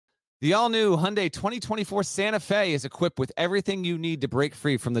The all-new Hyundai 2024 Santa Fe is equipped with everything you need to break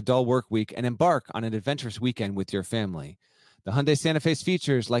free from the dull work week and embark on an adventurous weekend with your family. The Hyundai Santa Fe's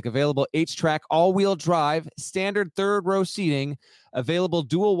features like available H-Track all-wheel drive, standard third-row seating, available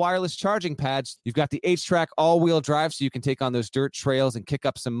dual wireless charging pads. You've got the H-Track all-wheel drive so you can take on those dirt trails and kick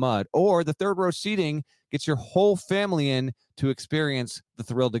up some mud. Or the third-row seating gets your whole family in to experience the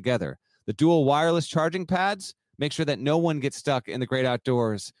thrill together. The dual wireless charging pads make sure that no one gets stuck in the great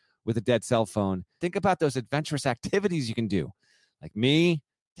outdoors with a dead cell phone. Think about those adventurous activities you can do. Like me,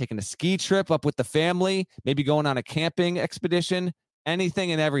 taking a ski trip up with the family, maybe going on a camping expedition,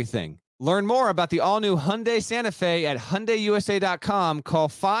 anything and everything. Learn more about the all-new Hyundai Santa Fe at HyundaiUSA.com. Call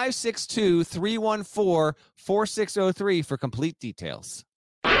 562-314-4603 for complete details.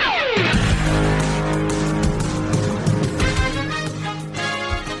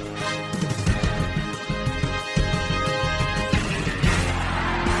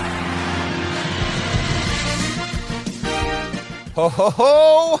 Ho, ho,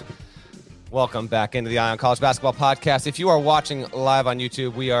 ho! Welcome back into the Eye on College Basketball Podcast. If you are watching live on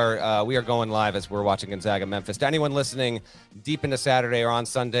YouTube, we are going live as we're watching Gonzaga Memphis. To anyone listening deep into Saturday or on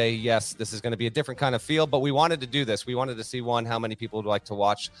Sunday, yes, this is going to be a different kind of feel, but we wanted to do this. We wanted to see, how many people would like to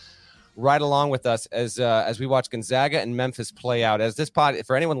watch right along with us as we watch Gonzaga and Memphis play out. As this pod,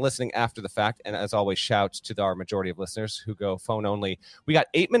 for anyone listening after the fact, and as always, shouts to our majority of listeners who go phone only. We got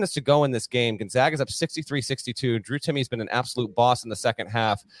 8 minutes to go in this game. Gonzaga's up 63-62. Drew Timme's been an absolute boss in the second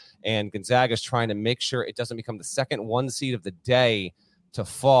half, and Gonzaga's trying to make sure it doesn't become the second one seed of the day to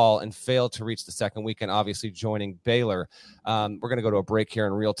fall and fail to reach the second weekend, obviously joining Baylor. We're going to go to a break here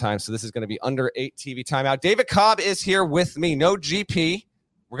in real time, so this is going to be under 8 TV timeout. David Cobb is here with me. No GP.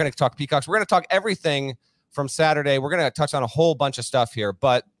 We're going to talk Peacocks. We're going to talk everything from Saturday. We're going to touch on a whole bunch of stuff here,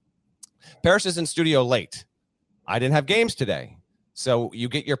 but Parrish is in studio late. I didn't have games today. So you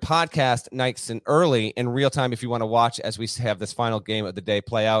get your podcast nights and early in real time if you want to watch as we have this final game of the day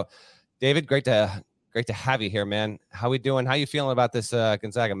play out. David, great to have you here, man. How we doing? How you feeling about this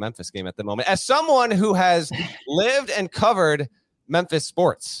Gonzaga-Memphis game at the moment? As someone who has lived and covered Memphis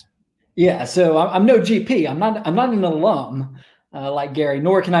sports. Yeah, so I'm no GP. I'm not an alum. Like Gary,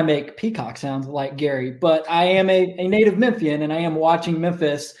 nor can I make Peacock sounds like Gary, but I am a native Memphian, and I am watching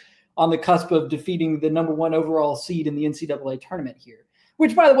Memphis on the cusp of defeating the number 1 overall seed in the NCAA tournament here,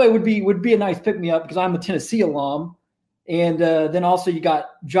 which, by the way, would be a nice pick-me-up because I'm a Tennessee alum, and then also you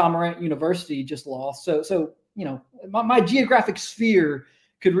got John Morant University just lost, so you know my geographic sphere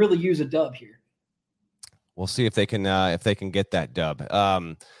could really use a dub here. We'll see if they can get that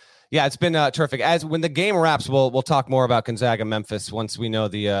dub. Yeah, it's been terrific. As when the game wraps, we'll talk more about Gonzaga Memphis once we know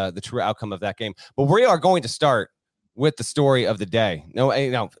the true outcome of that game. But we are going to start with the story of the day.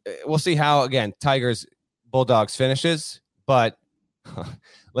 No, we'll see how again Tigers Bulldogs finishes. But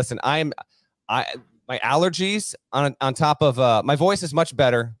listen, my allergies on top of my voice is much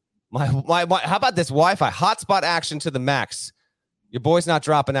better. My how about this Wi-Fi hotspot action to the max? Your boy's not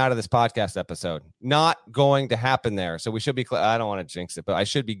dropping out of this podcast episode. Not going to happen there. So we should be I don't want to jinx it, but I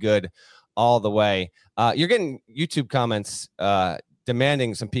should be good all the way. You're getting YouTube comments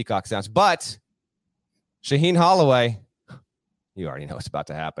demanding some Peacock sounds. But Shaheen Holloway, you already know what's about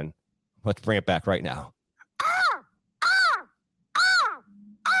to happen. Let's bring it back right now.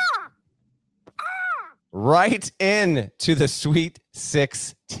 Right into the Sweet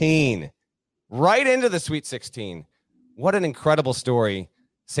 16. Right into the Sweet 16. What an incredible story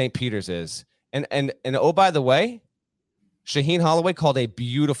St. Peter's is. And oh, by the way, Shaheen Holloway called a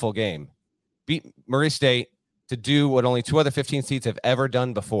beautiful game. Beat Murray State to do what only 2 other 15 seeds have ever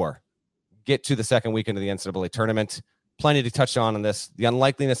done before. Get to the second weekend of the NCAA tournament. Plenty to touch on this. The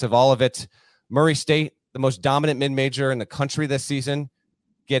unlikeliness of all of it. Murray State, the most dominant mid-major in the country this season,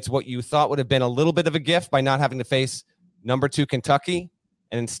 gets what you thought would have been a little bit of a gift by not having to face number 2 Kentucky,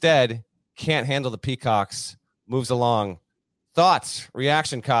 and instead can't handle the Peacocks. Moves along. Thoughts,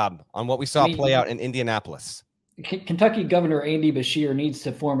 reaction, Cobb, on what we saw play out in Indianapolis? Kentucky Governor Andy Beshear needs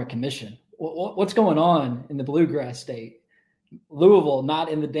to form a commission. What's going on in the Bluegrass State? Louisville not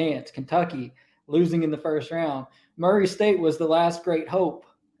in the dance. Kentucky losing in the first round. Murray State was the last great hope,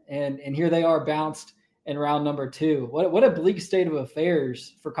 and here they are bounced in round number 2. What a bleak state of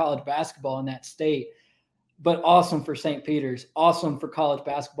affairs for college basketball in that state, but awesome for St. Peter's, awesome for college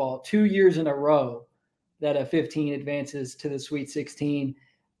basketball. 2 years in a row that a 15 advances to the Sweet 16.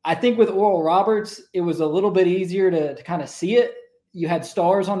 I think with Oral Roberts, it was a little bit easier to kind of see it. You had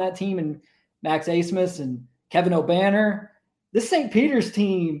stars on that team and Max Asmus and Kevin O'Banner. This St. Peter's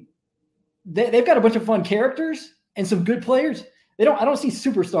team, they've got a bunch of fun characters and some good players. I don't see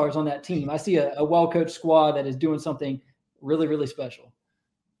superstars on that team. I see a well-coached squad that is doing something really, really special.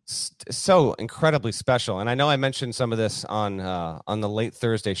 so incredibly special. And I know I mentioned some of this on the late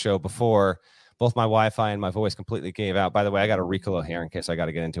Thursday show before. Both my Wi-Fi and my voice completely gave out. By the way, I got a Ricola here in case I got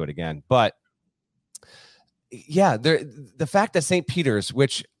to get into it again. But yeah, the fact that St. Peter's,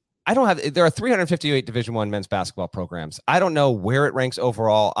 which I don't have, there are 358 Division I men's basketball programs. I don't know where it ranks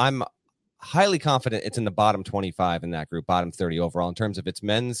overall. I'm highly confident it's in the bottom 25 in that group, bottom 30 overall in terms of its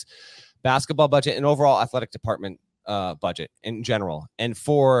men's basketball budget and overall athletic department budget in general. And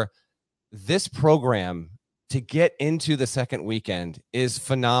for this program to get into the second weekend is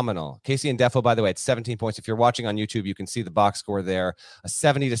phenomenal. Casey Ndefo, by the way, at 17 points. If you're watching on YouTube, you can see the box score there. A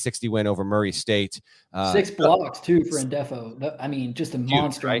 70-60 win over Murray State. 6 blocks, too, for Ndefo. I mean, just a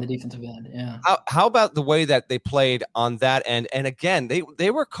monster on the defensive end. Yeah. How about the way that they played on that end? And again, they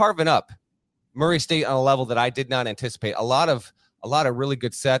were carving up Murray State on a level that I did not anticipate. A lot of really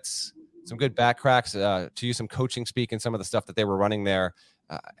good sets, some good back cracks, to use some coaching speak and some of the stuff that they were running there.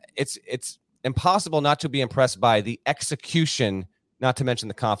 It's impossible not to be impressed by the execution, not to mention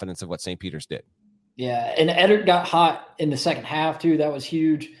the confidence of what St. Peter's did. Yeah, and Eddard got hot in the second half, too. That was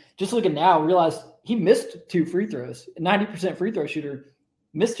huge. Just looking now, realized he missed 2 free throws. 90% free throw shooter,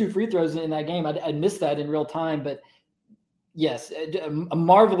 missed 2 free throws in that game. I missed that in real time. But, yes, a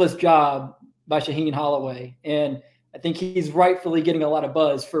marvelous job by Shaheen Holloway. And I think he's rightfully getting a lot of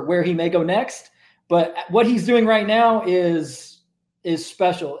buzz for where he may go next. But what he's doing right now is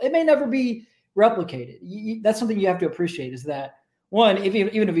special. It may never be replicated. That's something you have to appreciate, is that, one,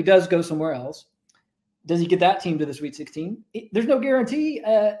 even if he does go somewhere else, does he get that team to the Sweet 16? There's no guarantee.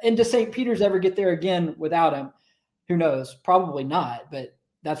 And does St. Peter's ever get there again without him? Who knows? Probably not. But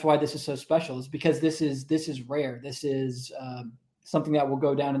that's why this is so special, is because this is rare. This is something that will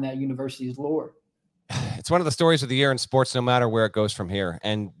go down in that university's lore. It's one of the stories of the year in sports, no matter where it goes from here.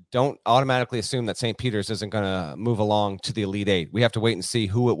 And don't automatically assume that St. Peter's isn't going to move along to the Elite Eight. We have to wait and see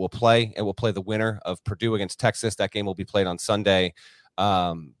who it will play. It will play the winner of Purdue against Texas. That game will be played on Sunday.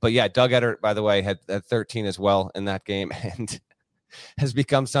 But yeah, Doug Eddard, by the way, had 13 as well in that game, and has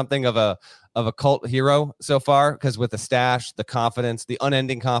become something of a cult hero so far, because with the stash, the confidence, the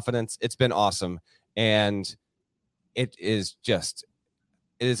unending confidence, it's been awesome. And it is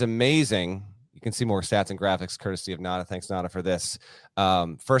amazing. You can see more stats and graphics courtesy of Nada. Thanks, Nada, for this.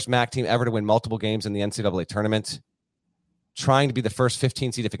 First MAC team ever to win multiple games in the NCAA tournament. Trying to be the first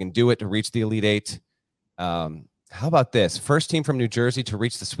 15 seed, if it can do it, to reach the Elite Eight. How about this? First team from New Jersey to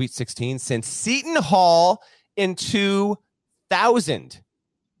reach the Sweet 16 since Seton Hall in 2000.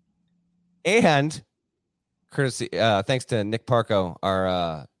 And courtesy, thanks to Nick Parco,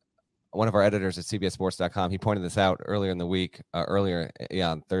 our one of our editors at CBSSports.com. He pointed this out earlier in the week,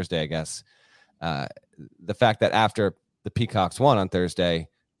 on Thursday, I guess. The fact that after the Peacocks won on Thursday,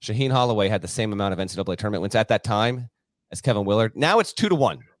 Shaheen Holloway had the same amount of NCAA tournament wins at that time as Kevin Willard. Now it's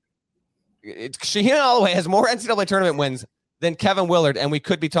 2-1. Shaheen Holloway has more NCAA tournament wins than Kevin Willard, and we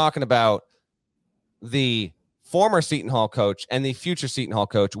could be talking about the former Seton Hall coach and the future Seton Hall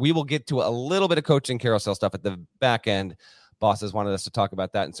coach. We will get to a little bit of coaching carousel stuff at the back end. Bosses wanted us to talk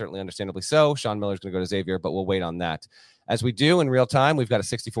about that, and certainly understandably so. Sean Miller's going to go to Xavier, but we'll wait on that. As we do in real time, we've got a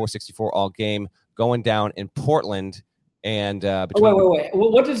 64-64 all game going down in Portland. And wait.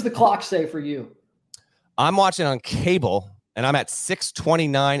 What does the clock say for you? I'm watching on cable, and I'm at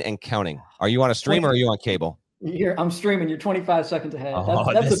 6:29 and counting. Are you on a stream or are you on cable? I'm streaming. You're 25 seconds ahead.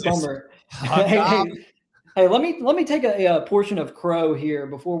 Oh, that's a bummer. Hey, let me take a portion of crow here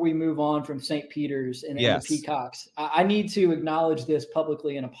before we move on from St. Peter's and the Peacocks. I need to acknowledge this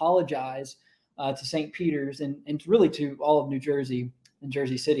publicly and apologize to St. Peter's and really to all of New Jersey and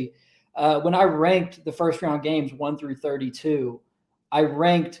Jersey City. When I ranked the first round games 1 through 32, I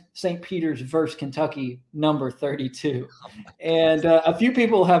ranked St. Peter's versus Kentucky number 32. And a few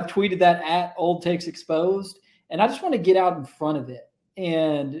people have tweeted that at Old Takes Exposed. And I just want to get out in front of it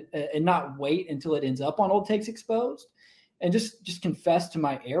and not wait until it ends up on Old Takes Exposed, and just confess to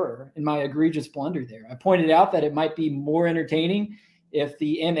my error and my egregious blunder there. I pointed out that it might be more entertaining if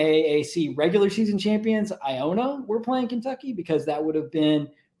the MAAC regular season champions Iona were playing Kentucky, because that would have been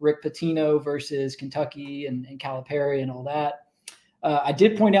Rick Pitino versus Kentucky and Calipari and all that. I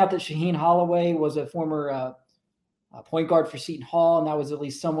did point out that Shaheen Holloway was a former point guard for Seton Hall, and that was at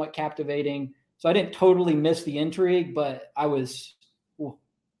least somewhat captivating. So I didn't totally miss the intrigue, but I was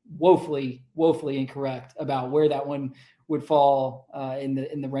woefully incorrect about where that one would fall in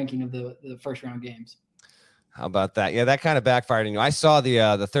the ranking of the first round games. How about that? Yeah, that kind of backfired on you. I saw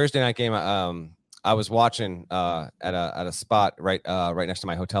the Thursday night game I was watching at a spot right next to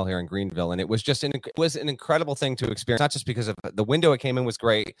my hotel here in Greenville, and it was just an incredible thing to experience. Not just because of the window it came in was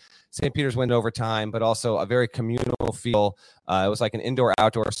great, St. Peter's win overtime, but also a very communal feel. It was like an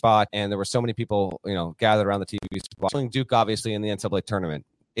indoor-outdoor spot, and there were so many people, gathered around the TV spot. Duke, obviously, in the NCAA tournament.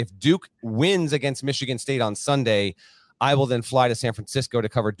 If Duke wins against Michigan State on Sunday, I will then fly to San Francisco to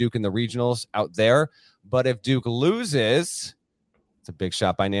cover Duke in the regionals out there. But if Duke loses, it's a big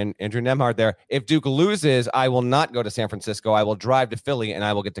shot by Andrew Nembhard there. If Duke loses, I will not go to San Francisco. I will drive to Philly, and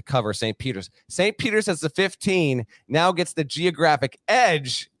I will get to cover St. Peter's. St. Peter's as the 15 now gets the geographic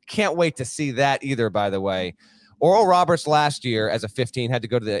edge. Can't wait to see that either, by the way. Oral Roberts last year as a 15 had to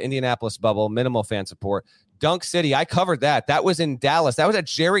go to the Indianapolis bubble, minimal fan support. Dunk City, I covered that. That was in Dallas. That was at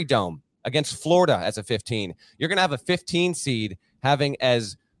Jerry Dome against Florida as a 15. You're going to have a 15 seed having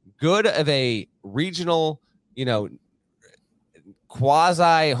as good of a regional,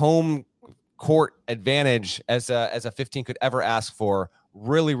 quasi home court advantage as a 15 could ever ask for.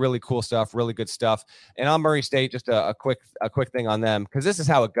 Really, really cool stuff. Really good stuff. And on Murray State, just a quick thing on them, because this is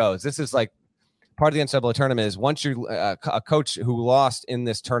how it goes. This is like part of the NCAA tournament is once you a coach who lost in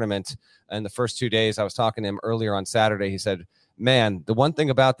this tournament in the first 2 days. I was talking to him earlier on Saturday. He said, man, the one thing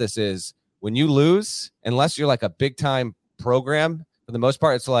about this is when you lose, unless you're like a big time program, for the most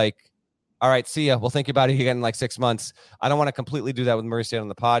part, it's like, all right, see ya. We'll think about it again in like 6 months. I don't want to completely do that with Murray State on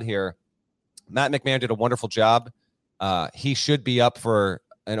the pod here. Matt McMahon did a wonderful job. He should be up for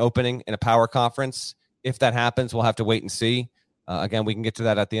an opening in a power conference. If that happens, we'll have to wait and see. Again, we can get to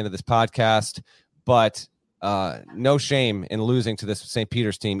that at the end of this podcast. But no shame in losing to this St.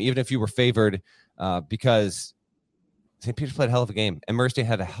 Peter's team, even if you were favored, because St. Peter's played a hell of a game, and Murray State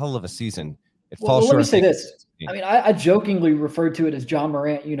had a hell of a season. Well, let me say this. I mean, I jokingly referred to it as John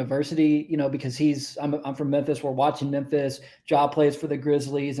Morant University, because I'm from Memphis. We're watching Memphis. Ja plays for the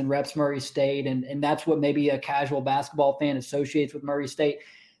Grizzlies and reps Murray State. And that's what maybe a casual basketball fan associates with Murray State.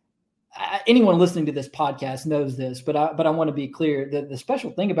 Anyone listening to this podcast knows this, but I want to be clear that the special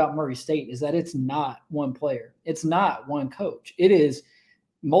thing about Murray State is that it's not one player. It's not one coach. It is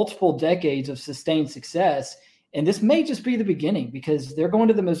multiple decades of sustained success. And this may just be the beginning, because they're going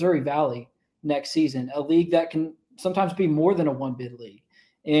to the Missouri Valley next season, a league that can sometimes be more than a one-bid league,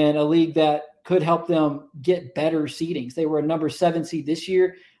 and a league that could help them get better seedings. They were a number 7 seed this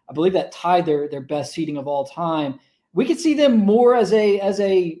year. I believe that tied their best seeding of all time. We could see them more as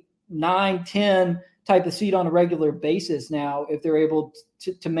a 9-10 type of seed on a regular basis now, if they're able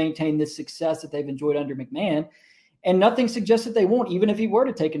to maintain this success that they've enjoyed under McMahon. And nothing suggests that they won't, even if he were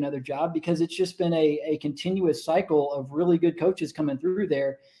to take another job, because it's just been a continuous cycle of really good coaches coming through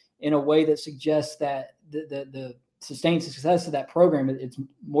there in a way that suggests that the sustained success of that program, it's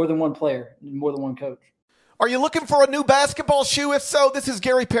more than one player, more than one coach. Are you looking for a new basketball shoe? If so, this is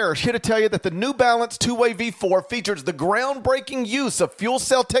Gary Parrish here to tell you that the New Balance 2-Way V4 features the groundbreaking use of fuel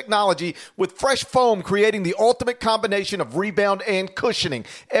cell technology with fresh foam, creating the ultimate combination of rebound and cushioning.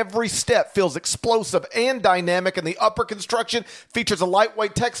 Every step feels explosive and dynamic, and the upper construction features a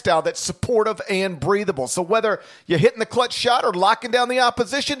lightweight textile that's supportive and breathable. So whether you're hitting the clutch shot or locking down the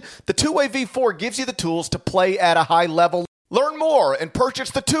opposition, the 2-Way V4 gives you the tools to play at a high level. Learn more and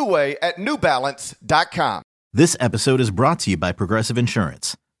purchase the 2-Way at newbalance.com. This episode is brought to you by Progressive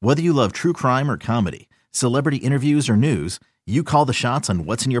Insurance. Whether you love true crime or comedy, celebrity interviews or news, you call the shots on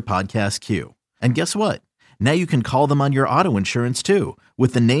what's in your podcast queue. And guess what? Now you can call them on your auto insurance too,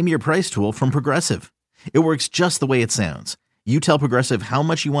 with the Name Your Price tool from Progressive. It works just the way it sounds. You tell Progressive how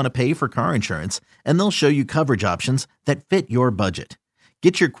much you want to pay for car insurance, and they'll show you coverage options that fit your budget.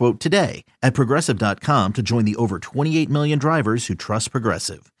 Get your quote today at Progressive.com to join the over 28 million drivers who trust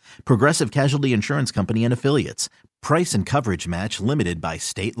Progressive. Progressive Casualty Insurance Company and Affiliates. Price and coverage match limited by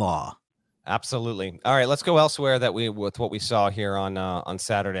state law. Absolutely. All right, let's go elsewhere with what we saw here on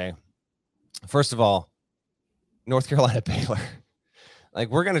Saturday. First of all, North Carolina Baylor.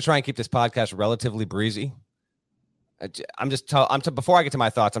 We're going to try and keep this podcast relatively breezy. Before I get to my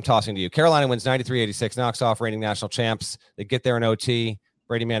thoughts, I'm tossing to you. Carolina wins 93-86, knocks off reigning national champs. They get there in OT.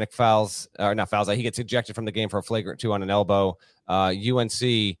 Brady Manek he gets ejected from the game for a flagrant 2 on an elbow. UNC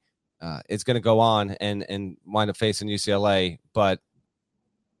is going to go on and wind up facing UCLA, but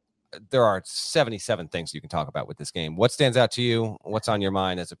there are 77 things you can talk about with this game. What stands out to you? What's on your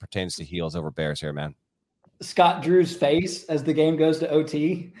mind as it pertains to Heels over Bears here, man? Scott Drew's face as the game goes to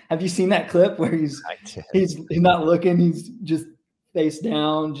OT. Have you seen that clip where he's not looking, he's just face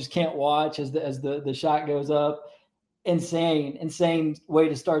down, just can't watch as the shot goes up? Insane way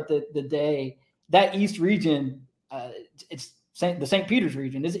to start the day. That East region, it's the St. Peter's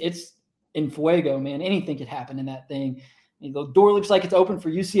region. It's in fuego, man. Anything could happen in that thing. The door looks like it's open for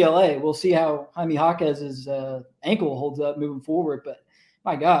UCLA. We'll see how Jaime Jaquez's ankle holds up moving forward. But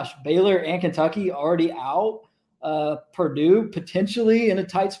my gosh, Baylor and Kentucky already out. Purdue potentially in a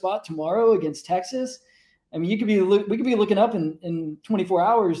tight spot tomorrow against Texas. I mean, we could be looking up in 24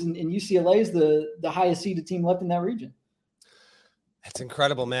 hours, and UCLA is the highest seeded team left in that region. It's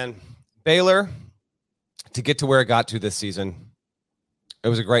incredible, man. Baylor, to get to where it got to this season, it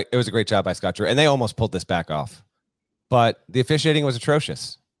was a great job by Scott Drew, and they almost pulled this back off. But the officiating was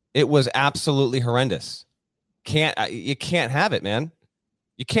atrocious. It was absolutely horrendous. You can't have it, man.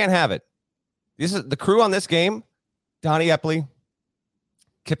 You can't have it. This is the crew on this game: Donnie Epley,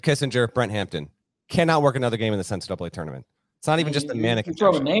 Kip Kissinger, Brent Hampton. Cannot work another game in the NCAA tournament. It's not even just the manic. You're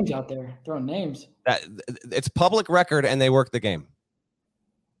throwing names out there. Throwing names. It's public record, and they work the game.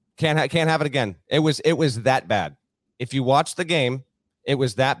 Can't have it again. It was that bad. If you watch the game, it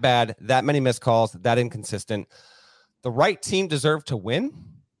was that bad. That many missed calls. That inconsistent. The right team deserved to win.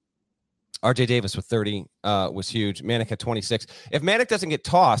 RJ Davis with 30 was huge. Manek had 26. If Manek doesn't get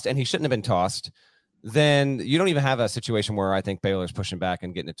tossed, and he shouldn't have been tossed, then you don't even have a situation where I think Baylor's pushing back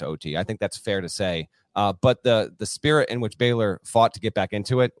and getting it to OT. I think that's fair to say. But the spirit in which Baylor fought to get back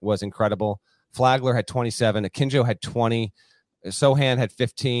into it was incredible. Flagler had 27. Akinjo had 20. Sohan had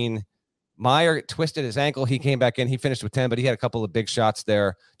 15. Meyer twisted his ankle. He came back in. He finished with 10, but he had a couple of big shots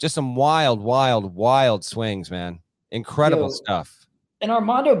there. Just some wild swings, man. Incredible stuff. And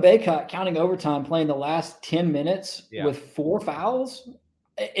Armando Bacot, counting overtime, playing the last 10 minutes with 4 fouls.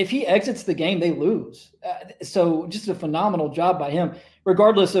 If he exits the game, they lose. So just a phenomenal job by him,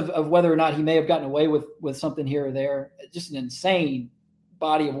 regardless of whether or not he may have gotten away with something here or there. Just an insane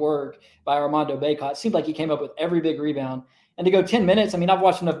body of work by Armando Bacot. It seemed like he came up with every big rebound. And to go 10 minutes, I mean, I've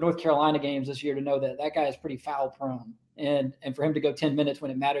watched enough North Carolina games this year to know that guy is pretty foul prone. And for him to go 10 minutes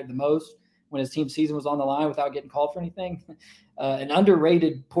when it mattered the most, when his team's season was on the line without getting called for anything, an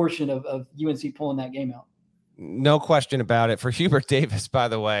underrated portion of UNC pulling that game out. No question about it. For Hubert Davis, by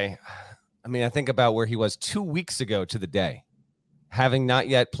the way, I mean, I think about where he was 2 weeks ago to the day, having not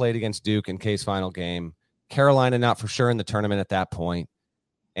yet played against Duke in K's final game, Carolina not for sure in the tournament at that point,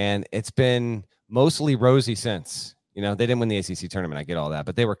 and it's been mostly rosy since. You know, they didn't win the ACC tournament. I get all that,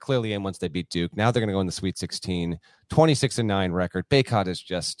 but they were clearly in once they beat Duke. Now they're going to go in the Sweet 16, 26-9 record. Bacot is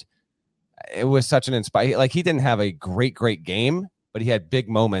just, it was such an inspiring, like he didn't have a great game, but he had big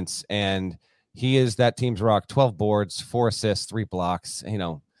moments, and he is that team's rock. 12 boards, 4 assists, 3 blocks, you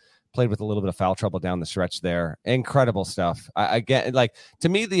know, played with a little bit of foul trouble down the stretch there. Incredible stuff. I get, like, to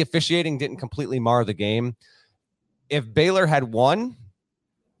me, the officiating didn't completely mar the game. If Baylor had won,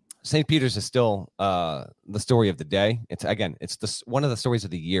 St. Peter's is still the story of the day. It's one of the stories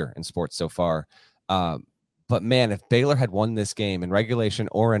of the year in sports so far. But man, if Baylor had won this game in regulation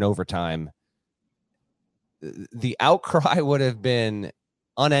or in overtime, the outcry would have been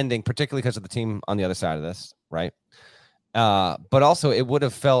unending, particularly because of the team on the other side of this, right? But also it would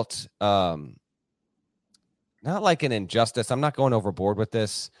have felt not like an injustice. I'm not going overboard with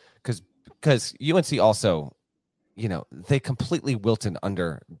this because UNC also, you know, they completely wilted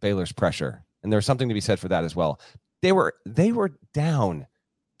under Baylor's pressure, and there's something to be said for that as well. They were down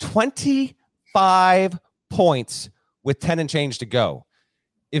 25 points with 10 and change to go.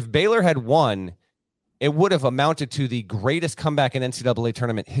 If Baylor had won, it would have amounted to the greatest comeback in NCAA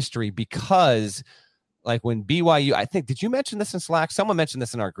tournament history, because like when BYU, I think, did you mention this in Slack? Someone mentioned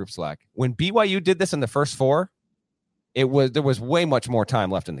this in our group Slack. When BYU did this in the first 4, there was way much more time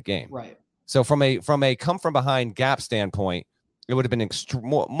left in the game. Right. So from a come from behind gap standpoint, it would have been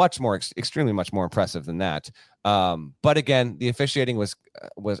extremely much more impressive than that. But again, the officiating was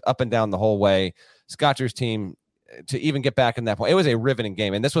up and down the whole way. Scott Drew's team, to even get back in that point, it was a riveting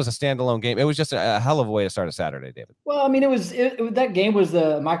game, and this was a standalone game. It was just a hell of a way to start a Saturday, David. Well, I mean, that game was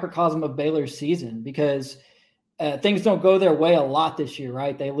the microcosm of Baylor's season, because things don't go their way a lot this year,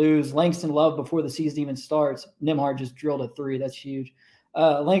 right? They lose Langston Love before the season even starts. Nembhard just drilled a 3. That's huge.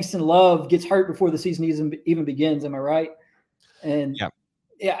 Langston Love gets hurt before the season even begins. Am I right? And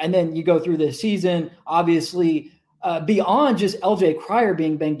yeah. And then you go through the season, obviously, beyond just LJ Cryer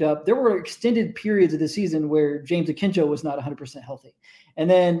being banged up, there were extended periods of the season where James Akinjo was not 100% healthy. And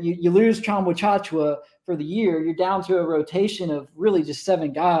then you lose Tchamwa Tchatchoua for the year. You're down to a rotation of really just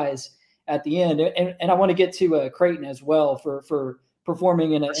 7 guys at the end. And I want to get to Creighton as well for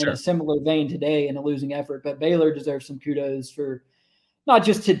performing in a similar vein today in a losing effort. But Baylor deserves some kudos for not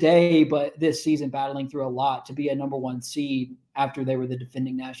just today, but this season, battling through a lot to be a number 1 seed after they were the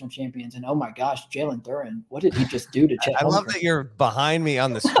defending national champions. And oh my gosh, Jalen Duren, what did he just do to Chet I love that you're behind me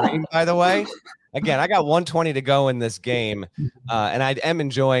on the screen, by the way. Again, I got 120 to go in this game, and I am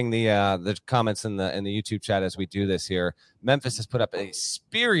enjoying the comments in the YouTube chat as we do this here. Memphis has put up a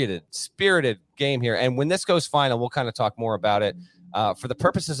spirited game here, and when this goes final, we'll kind of talk more about it. For the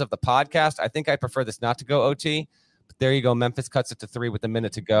purposes of the podcast, I think I prefer this not to go OT. But there you go. Memphis cuts it to 3 with a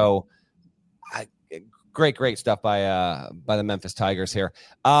minute to go. Great stuff by the Memphis Tigers here.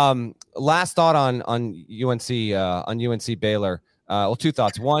 Last thought on UNC Baylor. Well, 2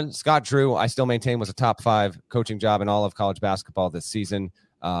 thoughts. One, Scott Drew, I still maintain, was a top 5 coaching job in all of college basketball this season.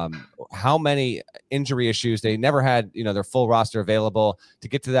 How many injury issues? They never had, their full roster available to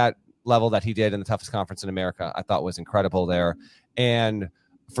get to that level that he did in the toughest conference in America. I thought was incredible there. And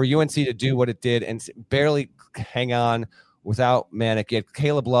for UNC to do what it did and barely hang on without Manek, you had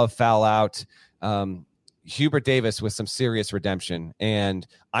Caleb Love foul out. Hubert Davis with some serious redemption. And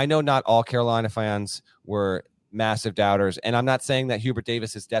I know not all Carolina fans were massive doubters. And I'm not saying that Hubert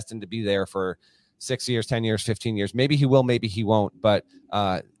Davis is destined to be there for 6 years, 10 years, 15 years. Maybe he will, maybe he won't. But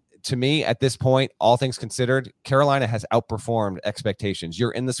to me, at this point, all things considered, Carolina has outperformed expectations.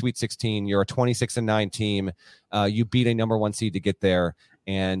 You're in the Sweet 16. You're a 26-9 team. You beat a number 1 seed to get there.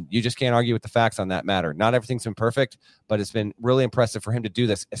 And you just can't argue with the facts on that matter. Not everything's been perfect, but it's been really impressive for him to do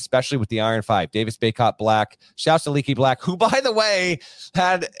this, especially with the Iron Five. Davis Bacot Black. Shouts to Leaky Black, who, by the way,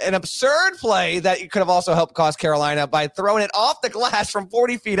 had an absurd play that could have also helped cost Carolina by throwing it off the glass from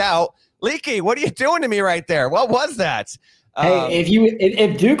 40 feet out. Leaky, what are you doing to me right there? What was that? Hey,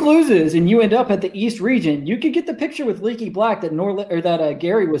 if Duke loses and you end up at the East region, you could get the picture with Leaky Black that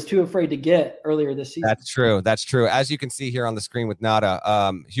Gary was too afraid to get earlier this season. That's true. As you can see here on the screen with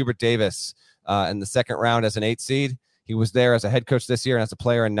Nada, Hubert Davis in the second round as an 8 seed. He was there as a head coach this year and as a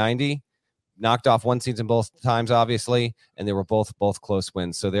player in 90. Knocked off 1 season both times, obviously, and they were both close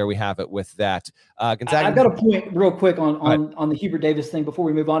wins. So there we have it with that. Gonzaga. I've got a point real quick on the Hubert Davis thing before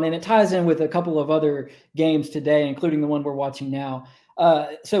we move on, and it ties in with a couple of other games today, including the one we're watching now.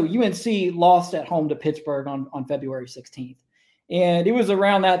 So UNC lost at home to Pittsburgh on February 16th. And it was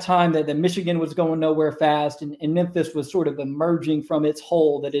around that time that Michigan was going nowhere fast, and Memphis was sort of emerging from its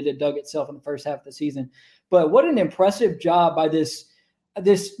hole that it had dug itself in the first half of the season. But what an impressive job by this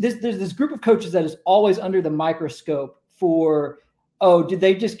group of coaches that is always under the microscope for, did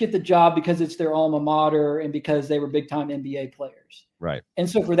they just get the job because it's their alma mater and because they were big-time NBA players? Right. And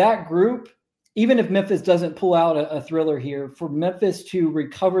so for that group, even if Memphis doesn't pull out a thriller here, for Memphis to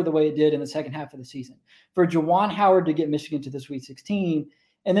recover the way it did in the second half of the season, for Juwan Howard to get Michigan to the Sweet 16,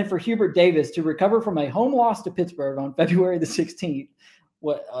 and then for Hubert Davis to recover from a home loss to Pittsburgh on February the 16th,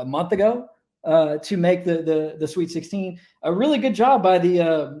 a month ago, to make the Sweet 16. A really good job by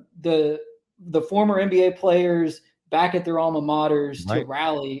the former NBA players back at their alma maters to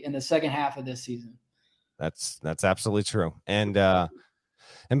rally in the second half of this season. That's absolutely true. And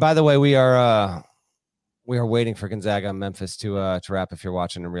by the way, we are waiting for Gonzaga and Memphis to wrap. If you're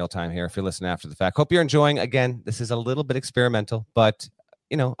watching in real time here, if you're listening after the fact, hope you're enjoying. Again, this is a little bit experimental, but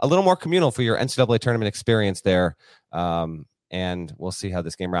a little more communal for your NCAA tournament experience there. And we'll see how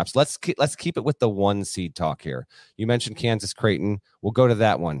this game wraps. Let's keep it with the 1 seed talk here. You mentioned Kansas Creighton. We'll go to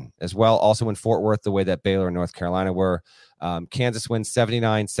that one as well. Also in Fort Worth, the way that Baylor and North Carolina were. Kansas wins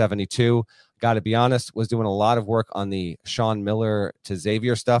 79-72. Got to be honest, was doing a lot of work on the Sean Miller to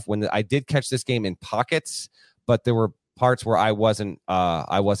Xavier stuff. I did catch this game in pockets, but there were parts where I wasn't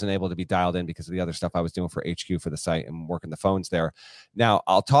able to be dialed in because of the other stuff I was doing for HQ for the site and working the phones there. Now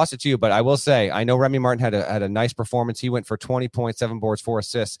I'll toss it to you, but I will say, I know Remy Martin had a nice performance. He went for 20 points, 7 boards, 4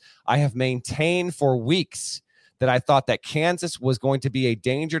 assists. I have maintained for weeks that I thought that Kansas was going to be a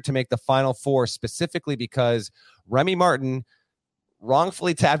danger to make the Final Four, specifically because Remy Martin,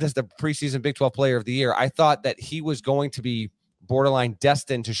 wrongfully tabbed as the preseason Big 12 Player of the Year, I thought that he was going to be borderline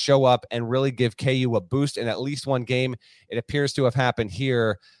destined to show up and really give KU a boost in at least one game. It appears to have happened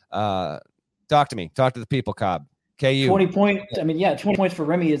here. Talk to me. Talk to the people, Cobb. KU. 20 points. 20 points for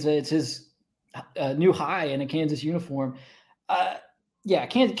Remy it's his new high in a Kansas uniform.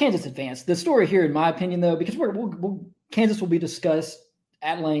 Kansas advanced. The story here, in my opinion, though, because Kansas will be discussed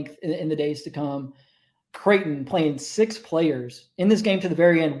at length in the days to come. Creighton playing 6 players in this game to the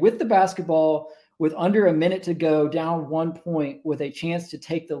very end with the basketball, with under a minute to go, down 1 point, with a chance to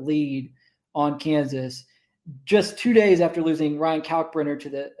take the lead on Kansas, just 2 days after losing Ryan Kalkbrenner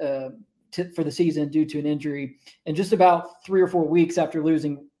for the season due to an injury, and just about 3 or 4 weeks after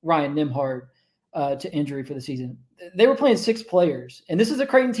losing Ryan Nembhard to injury for the season. They were playing 6 players, and this is a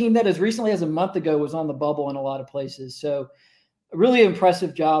Creighton team that as recently as a month ago was on the bubble in a lot of places. So a really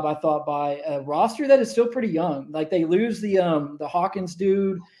impressive job, I thought, by a roster that is still pretty young. Like, they lose the Hawkins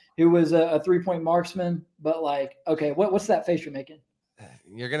dude who was a 3-point marksman, but okay, what's that face you're making?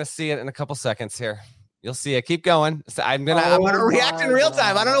 You're gonna see it in a couple seconds here. You'll see it. Keep going. So I'm gonna react in real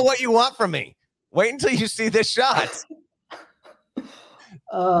time. I don't know what you want from me. Wait until you see this shot.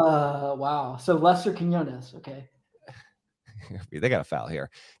 Wow. So Lester Quinones. Okay. They got a foul here.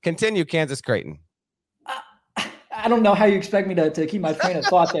 Continue, Kansas Creighton. I don't know how you expect me to keep my train of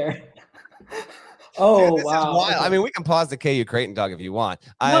thought there. Oh, dude, wow. Okay. I mean, we can pause the KU Creighton dog if you want.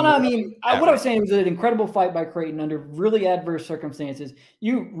 What I was saying was an incredible fight by Creighton under really adverse circumstances.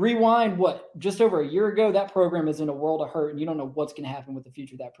 You rewind, just over a year ago, that program is in a world of hurt, and you don't know what's going to happen with the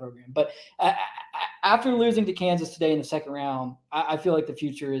future of that program. But after losing to Kansas today in the second round, I feel like the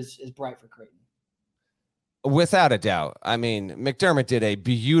future is bright for Creighton. Without a doubt. I mean, McDermott did a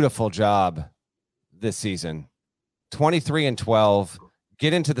beautiful job this season. 23-12.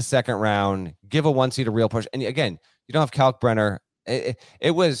 Get into the second round, give a 1 seed a real push. And again, you don't have Kalkbrenner.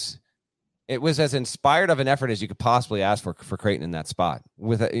 It was as inspired of an effort as you could possibly ask for Creighton in that spot.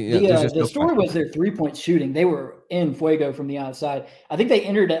 The story was their 3-point shooting. They were in fuego from the outside. I think they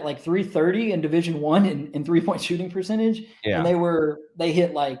entered at like 330 in Division I in 3-point shooting percentage. Yeah. And they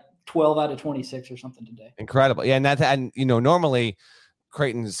hit like 12 out of 26 or something today. Incredible. Yeah. And normally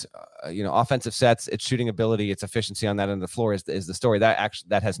Creighton's offensive sets, its shooting ability, its efficiency on that end of the floor is the story. That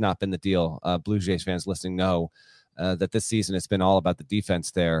has not been the deal. Blue Jays fans listening know that this season it's been all about the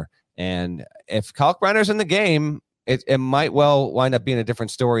defense there. And if Kalkbrenner's in the game, it might well wind up being a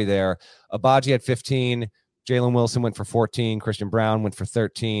different story there. Agbaji had 15. Jalen Wilson went for 14. Christian Brown went for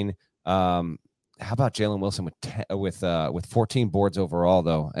 13. How about Jalen Wilson with 14 boards overall,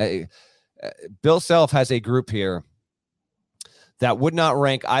 though? Bill Self has a group here that would not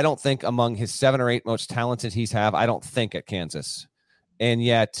rank, I don't think, among his 7 or 8 most talented he's have, I don't think, at Kansas. And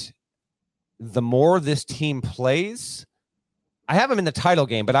yet, the more this team plays, I have him in the title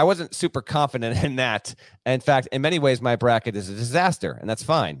game, but I wasn't super confident in that. In fact, in many ways, my bracket is a disaster, and that's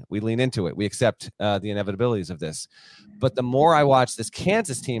fine. We lean into it. We accept the inevitabilities of this. But the more I watch this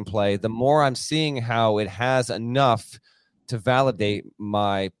Kansas team play, the more I'm seeing how it has enough to validate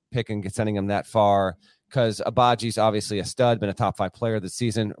my pick and sending him that far. Because Agbaji's obviously a stud, been a top 5 player this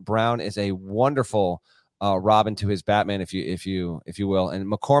season. Brown is a wonderful Robin to his Batman, if you will. And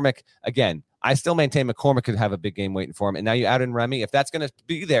McCormick, again, I still maintain McCormick could have a big game waiting for him. And now you add in Remy. If that's going to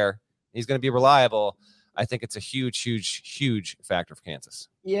be there, he's going to be reliable. I think it's a huge, huge, huge factor for Kansas.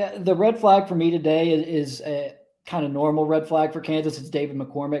 Yeah, the red flag for me today is a kind of normal red flag for Kansas. It's David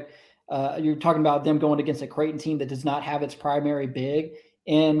McCormick. You're talking about them going against a Creighton team that does not have its primary big.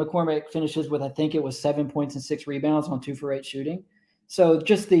 And McCormick finishes with, I think it was 7 points and 6 rebounds on 2 for 8 shooting. So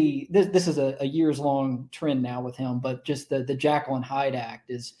just this is a years long trend now with him, but just the Jekyll and Hyde act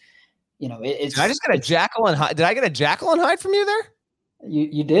is, it's. Did I just get a Jekyll and Hyde? Did I get a Jekyll and Hyde from you there?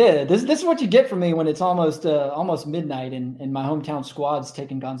 You did. This is what you get from me when it's almost midnight and my hometown squad's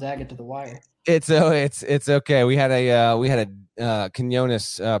taking Gonzaga to the wire. It's okay. We had a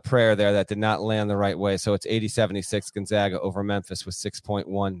Quinones prayer there that did not land the right way. So it's 80-76 Gonzaga over Memphis with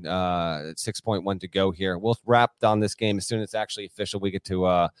 6.1 to go here. We'll wrap on this game as soon as it's actually official. We get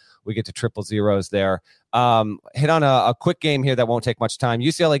to triple zeros there. Hit on a quick game here that won't take much time.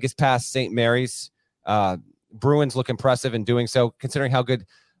 UCLA gets past St. Mary's. Bruins look impressive in doing so, considering how good.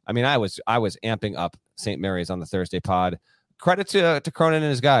 I mean, I was amping up St. Mary's on the Thursday pod. Credit to Cronin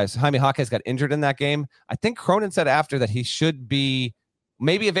and his guys. Jaime Jaquez got injured in that game. I think Cronin said after that he should be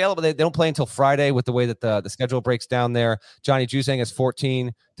maybe available. They don't play until Friday with the way that the schedule breaks down there. Johnny Juzang has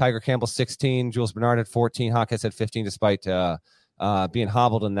 14. Tiger Campbell 16. Jules Bernard had 14. Jaquez had 15 despite being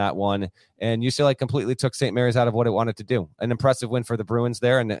hobbled in that one. And UCLA completely took St. Mary's out of what it wanted to do. An impressive win for the Bruins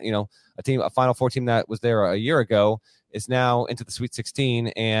there. And, a Final Four team that was there a year ago is now into the Sweet 16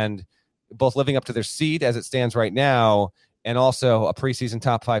 and both living up to their seed as it stands right now. And also a preseason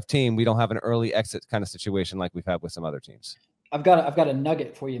top 5 team. We don't have an early exit kind of situation like we've had with some other teams. I've got a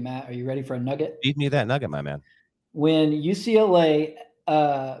nugget for you, Matt. Are you ready for a nugget? Feed me that nugget, my man. When UCLA,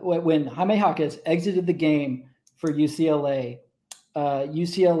 when Jaime Jaquez exited the game for UCLA,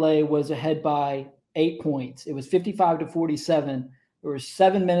 UCLA was ahead by 8 points. It was 55-47. There were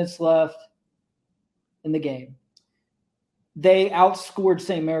 7 minutes left in the game. They outscored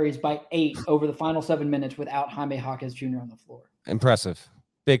St. Mary's by 8 over the final 7 minutes without Jaime Jaquez Jr. on the floor. Impressive.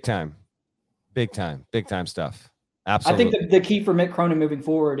 Big time stuff. Absolutely. I think the key for Mick Cronin moving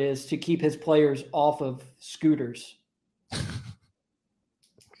forward is to keep his players off of scooters.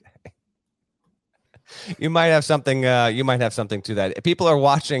 You might have something to that. People are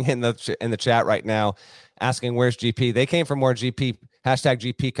watching in the chat right now asking where's GP. They came for more GP.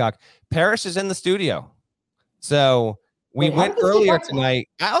 #GPeacock. Parrish is in the studio. So we went earlier tonight.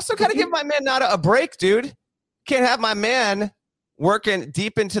 I also got to give my man Nada a break, dude. Can't have my man working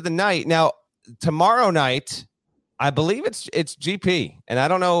deep into the night. Now, tomorrow night, I believe it's GP, and I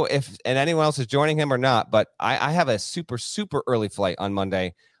don't know if anyone else is joining him or not, but I have a super, super early flight on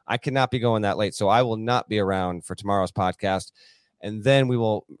Monday. I cannot be going that late, so I will not be around for tomorrow's podcast. And then we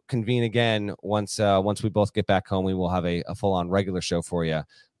will convene again once we both get back home. We will have a full-on regular show for you.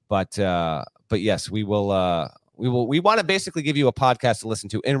 But yes, we will. We want to basically give you a podcast to listen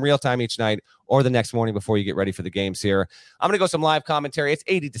to in real time each night or the next morning before you get ready for the games here. I'm going to go some live commentary. It's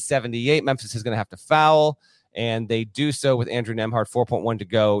 80-78. Memphis is going to have to foul, and they do so with Andrew Nembhard. 4.1 to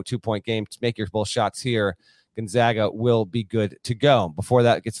go, 2-point game. To make your both shots here, Gonzaga will be good to go. Before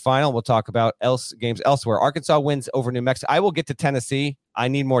that gets final, we'll talk about games elsewhere. Arkansas wins over New Mexico. I will get to Tennessee. I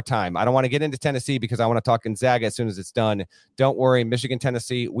need more time. I don't want to get into Tennessee because I want to talk Gonzaga as soon as it's done. Don't worry, Michigan,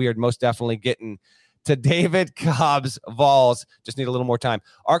 Tennessee, we are most definitely getting to David Cobb's Vols. Just need a little more time.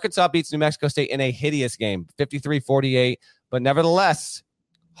 Arkansas beats New Mexico State in a hideous game, 53-48. But nevertheless,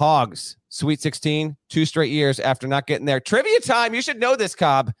 Hogs, Sweet 16, 2 straight years after not getting there. Trivia time. You should know this,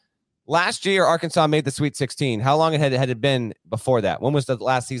 Cobb. Last year, Arkansas made the Sweet 16. How long had it been before that? When was the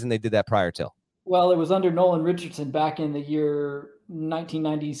last season they did that prior to? Well, it was under Nolan Richardson back in the year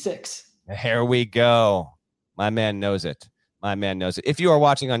 1996. Here we go. My man knows it. If you are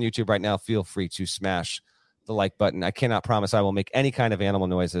watching on YouTube right now, feel free to smash the like button. I cannot promise I will make any kind of animal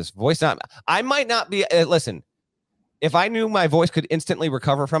noises. I might not be. Listen, if I knew my voice could instantly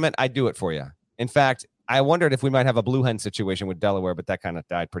recover from it, I'd do it for you. In fact, I wondered if we might have a blue hen situation with Delaware, but that kind of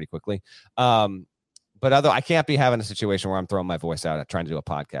died pretty quickly. But I can't be having a situation where I'm throwing my voice out at trying to do a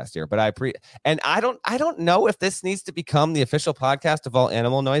podcast here. But I don't know if this needs to become the official podcast of all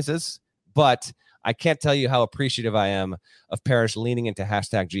animal noises, but I can't tell you how appreciative I am of Parrish leaning into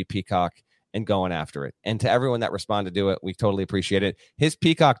hashtag GPeacock and going after it. And to everyone that responded to it, we totally appreciate it. His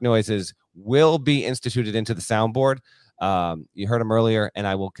peacock noises will be instituted into the soundboard. You heard him earlier, and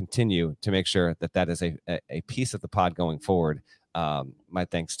I will continue to make sure that is a piece of the pod going forward. My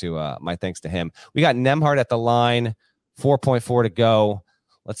thanks to him. We got Nembhard at the line, 4.4 to go.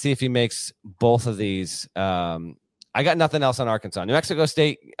 Let's see if he makes both of these. I got nothing else on Arkansas. New Mexico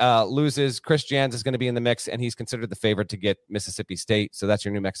State loses. Chris Jans is going to be in the mix, and he's considered the favorite to get Mississippi State. So that's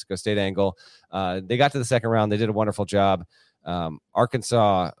your New Mexico State angle. They got to the second round. They did a wonderful job.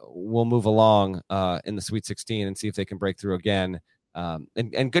 Arkansas will move along in the Sweet 16 and see if they can break through again.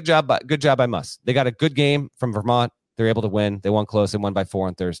 And good job by Muss. They got a good game from Vermont. They're able to win. They won close. They won by 4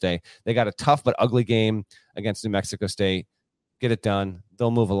 on Thursday. They got a tough but ugly game against New Mexico State. Get it done.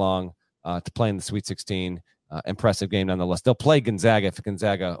 They'll move along to play in the Sweet 16. Impressive game nonetheless. They'll play Gonzaga if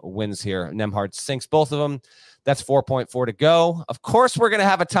Gonzaga wins here. Nembhard sinks both of them. That's 4.4 to go. Of course, we're going to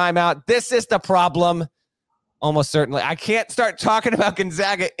have a timeout. This is the problem. Almost certainly. I can't start talking about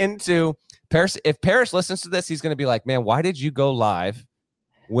Gonzaga into Parrish. If Parrish listens to this, he's going to be like, man, why did you go live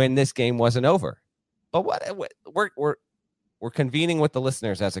when this game wasn't over? But we're convening with the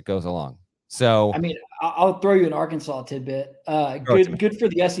listeners as it goes along. So, I mean, I'll throw you an Arkansas tidbit. Good for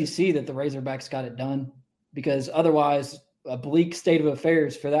the SEC that the Razorbacks got it done, because otherwise a bleak state of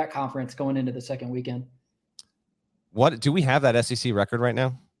affairs for that conference going into the second weekend. What do we have that SEC record right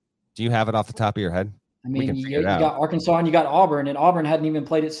now? Do you have it off the top of your head? I mean, you got Arkansas and you got Auburn, and Auburn hadn't even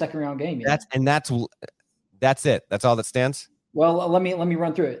played its second round game yet. That's it. That's all that stands. Well, let me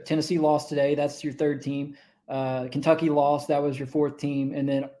run through it. Tennessee lost today. That's your third team. Kentucky lost. That was your fourth team. And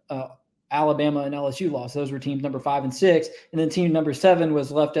then Alabama and LSU lost. Those were teams number 5 and 6. And then team number 7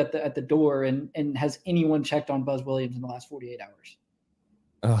 was left at the door. And has anyone checked on Buzz Williams in the last 48 hours?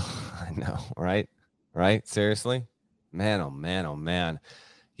 Oh, I know. Right. Seriously, man. Oh man.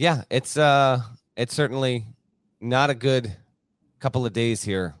 Yeah. It's certainly not a good couple of days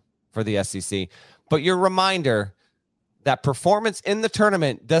here for the SEC, but your reminder that performance in the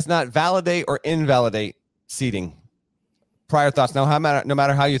tournament does not validate or invalidate seeding. Prior thoughts. Now, no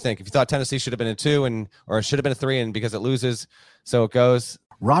matter how you think, if you thought Tennessee should have been a 2 or it should have been a 3, and because it loses, so it goes.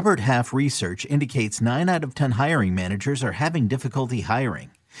 Robert Half research indicates 9 out of 10 hiring managers are having difficulty hiring.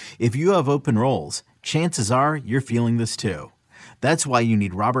 If you have open roles, chances are you're feeling this too. That's why you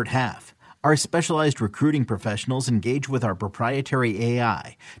need Robert Half. Our specialized recruiting professionals engage with our proprietary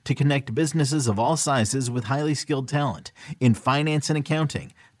AI to connect businesses of all sizes with highly skilled talent in finance and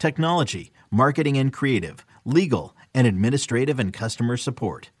accounting, technology, marketing and creative, legal, and administrative and customer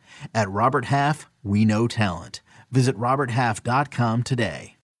support. At Robert Half, we know talent. Visit roberthalf.com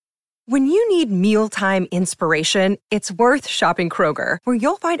today. When you need mealtime inspiration, it's worth shopping Kroger, where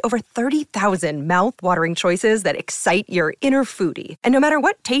you'll find over 30,000 mouth-watering choices that excite your inner foodie. And no matter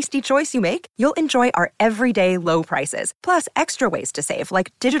what tasty choice you make, you'll enjoy our everyday low prices, plus extra ways to save,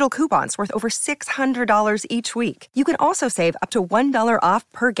 like digital coupons worth over $600 each week. You can also save up to $1 off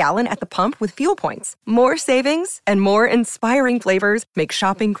per gallon at the pump with fuel points. More savings and more inspiring flavors make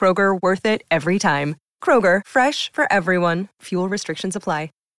shopping Kroger worth it every time. Kroger, fresh for everyone. Fuel restrictions apply.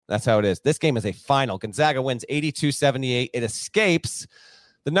 That's how it is. This game is a final. Gonzaga wins 82-78. It escapes.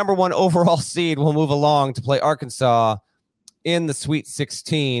 The number 1 overall seed will move along to play Arkansas in the Sweet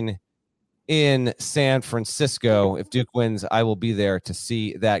 16 in San Francisco. If Duke wins, I will be there to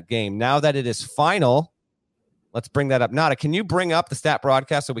see that game. Now that it is final, let's bring that up. Nada, can you bring up the stat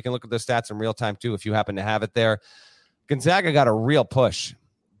broadcast so we can look at those stats in real time too, if you happen to have it there? Gonzaga got a real push.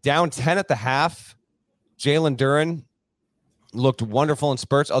 Down 10 at the half. Jalen Duren looked wonderful in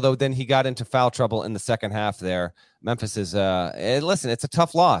spurts, although then he got into foul trouble in the second half there. Memphis is, listen, it's a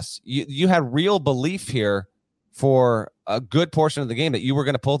tough loss. You had real belief here for a good portion of the game that you were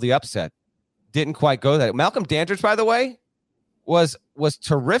going to pull the upset. Didn't quite go that. Malcolm Dandridge, by the way, was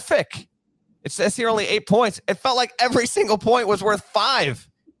terrific. It says here only 8 points. It felt like every single point was worth 5.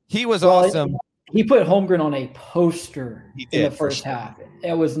 He was awesome. He put Holmgren on a poster in the first half.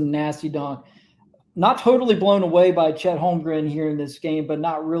 It was nasty dunk. Not totally blown away by Chet Holmgren here in this game, but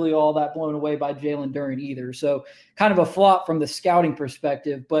not really all that blown away by Jalen Duren either. So kind of a flop from the scouting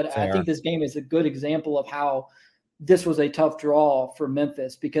perspective, but fair. I think this game is a good example of how this was a tough draw for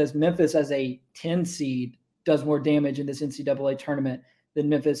Memphis, because Memphis as a 10 seed does more damage in this NCAA tournament than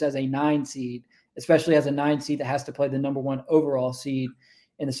Memphis as a 9 seed, especially as a 9 seed that has to play the number 1 overall seed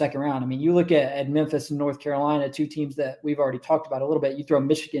in the second round. I mean, you look at Memphis and North Carolina, 2 teams that we've already talked about a little bit. You throw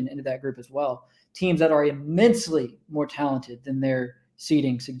Michigan into that group as well. Teams that are immensely more talented than their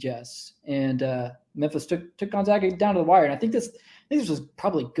seeding suggests. And Memphis took Gonzaga down to the wire. And I think this was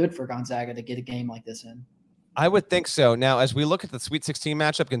probably good for Gonzaga to get a game like this in. I would think so. Now, as we look at the Sweet 16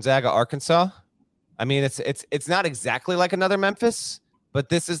 matchup, Gonzaga-Arkansas, I mean, it's not exactly like another Memphis, but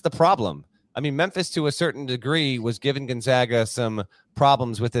this is the problem. I mean, Memphis, to a certain degree, was giving Gonzaga some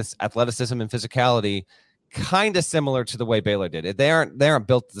problems with this athleticism and physicality, kind of similar to the way Baylor did. They aren't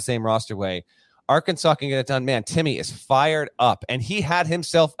built the same roster way. Arkansas can get it done. Man, Timmy is fired up, and he had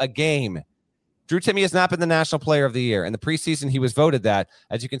himself a game. Drew Timme has not been the National Player of the Year. In the preseason, he was voted that.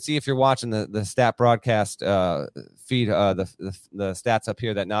 As you can see if you're watching the stat broadcast feed, the stats up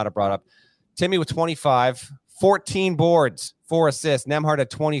here that Nada brought up. Timme with 25, 14 boards, 4 assists. Nembhard at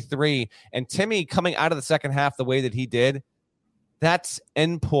 23. And Timme coming out of the second half the way that he did, that's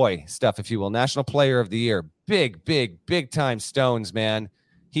NPOY stuff, if you will. National Player of the Year. Big time Stones, man.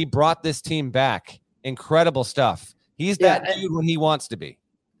 He brought this team back. Incredible stuff. He's that dude when he wants to be.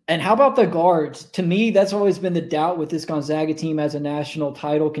 And how about the guards? To me, that's always been the doubt with this Gonzaga team as a national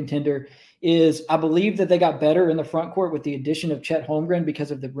title contender is I believe that they got better in the front court with the addition of Chet Holmgren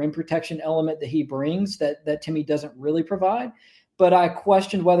because of the rim protection element that he brings that Timme doesn't really provide. But I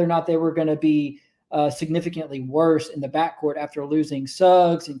questioned whether or not they were going to be significantly worse in the backcourt after losing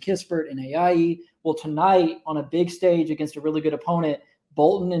Suggs and Kispert and Ayayi. Well, tonight on a big stage against a really good opponent,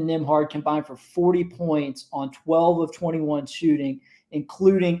 Bolton and Nembhard combined for 40 points on 12 of 21 shooting,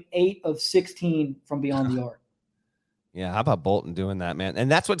 including 8 of 16 from beyond the arc. Yeah, how about Bolton doing that, man? And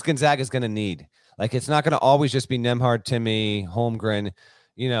that's what Gonzaga is going to need. Like, it's not going to always just be Nembhard, Timme, Holmgren.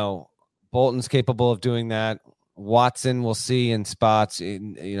 You know, Bolton's capable of doing that. Watson we'll see in spots.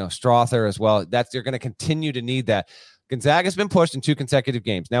 Strother as well. They're going to continue to need that. Gonzaga's been pushed in 2 consecutive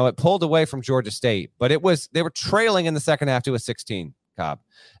games. Now, it pulled away from Georgia State, but they were trailing in the second half to a 16. Cobb.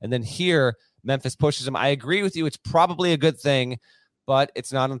 And then here, Memphis pushes them. I agree with you. It's probably a good thing, but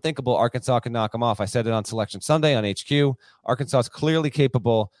it's not unthinkable. Arkansas can knock them off. I said it on Selection Sunday on HQ. Arkansas is clearly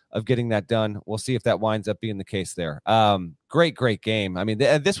capable of getting that done. We'll see if that winds up being the case there. Great game. I mean,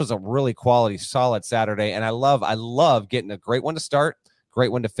 this was a really quality, solid Saturday, and I love getting a great one to start,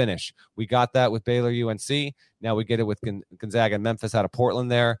 great one to finish. We got that with Baylor UNC. Now we get it with Gonzaga and Memphis out of Portland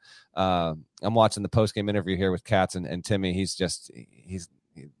there. I'm watching the post-game interview here with Katz and Timme. He's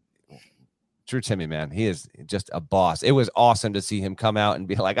Drew Timme, man. He is just a boss. It was awesome to see him come out and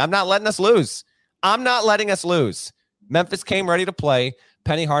be like, I'm not letting us lose. I'm not letting us lose. Memphis came ready to play.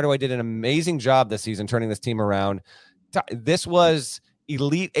 Penny Hardaway did an amazing job this season turning this team around. This was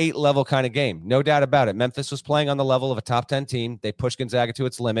Elite 8 level kind of game. No doubt about it. Memphis was playing on the level of a top 10 team. They pushed Gonzaga to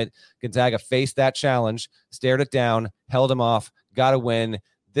its limit. Gonzaga faced that challenge, stared it down, held them off, got a win.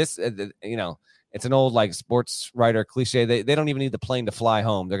 This, It's an old like sports writer cliche. They don't even need the plane to fly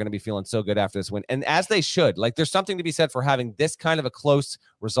home. They're going to be feeling so good after this win. And as they should. Like, there's something to be said for having this kind of a close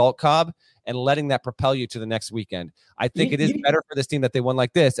result, Cobb, and letting that propel you to the next weekend. I think it is better for this team that they won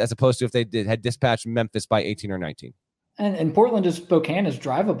like this, as opposed to if they had dispatched Memphis by 18 or 19. And Portland to Spokane is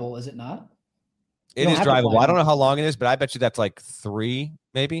drivable, is it not? It is drivable. I don't know how long it is, but I bet you that's like 3,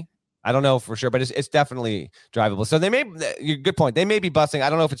 maybe. I don't know for sure, but it's definitely drivable. So good point. They may be busting.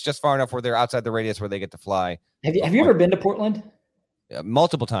 I don't know if it's just far enough where they're outside the radius where they get to fly. Have you ever been to Portland?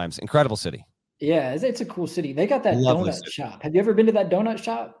 Multiple times. Incredible city. Yeah, it's a cool city. They got that donut shop. Have you ever been to that donut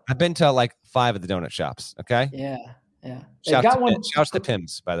shop? I've been to like 5 of the donut shops. Okay. Yeah. Shouts to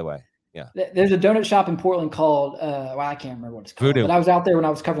Pims, by the way. Yeah. There's a donut shop in Portland called, I can't remember what it's called. Voodoo. But I was out there when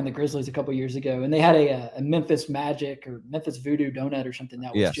I was covering the Grizzlies a couple of years ago, and they had a Memphis Magic or Memphis Voodoo donut or something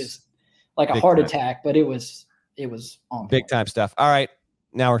that was just like a heart attack, but it was on big time stuff. All right.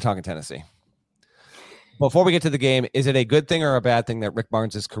 Now we're talking Tennessee. Before we get to the game, is it a good thing or a bad thing that Rick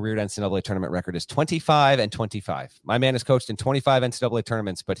Barnes' career NCAA tournament record is 25-25? My man has coached in 25 NCAA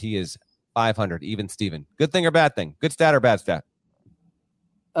tournaments, but he is 500, even Steven. Good thing or bad thing? Good stat or bad stat?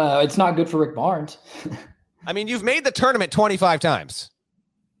 It's not good for Rick Barnes. I mean, you've made the tournament 25 times.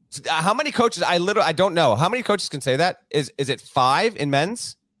 How many coaches? I don't know. How many coaches can say that? Is it 5 in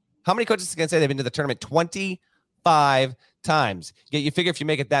men's? How many coaches can say they've been to the tournament 25 times? Yet you figure if you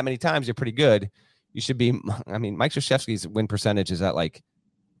make it that many times, you're pretty good. You should be. I mean, Mike Krzyzewski's win percentage is at like,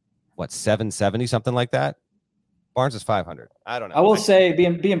 what, 770, something like that? Barnes is 500. I don't know. I will say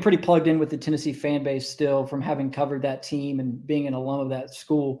being pretty plugged in with the Tennessee fan base still from having covered that team and being an alum of that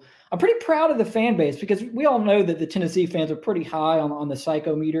school. I'm pretty proud of the fan base because we all know that the Tennessee fans are pretty high on the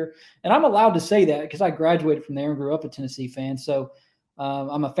psychometer. And I'm allowed to say that because I graduated from there and grew up a Tennessee fan. So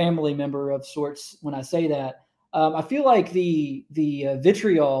I'm a family member of sorts when I say that. I feel like the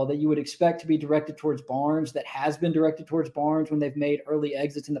vitriol that you would expect to be directed towards Barnes, that has been directed towards Barnes when they've made early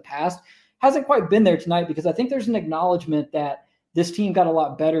exits in the past, hasn't quite been there tonight because I think there's an acknowledgement that this team got a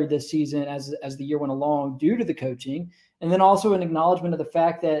lot better this season as the year went along due to the coaching. And then also an acknowledgement of the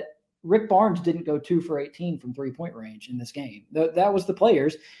fact that Rick Barnes didn't go 2 for 18 from 3-point range in this game. That was the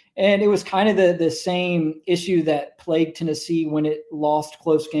players. And it was kind of the same issue that plagued Tennessee when it lost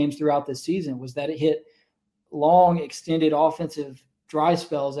close games throughout this season, was that it hit long, extended offensive dry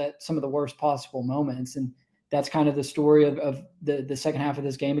spells at some of the worst possible moments. And that's kind of the story of the second half of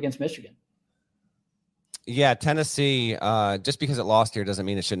this game against Michigan. Yeah, Tennessee, just because it lost here doesn't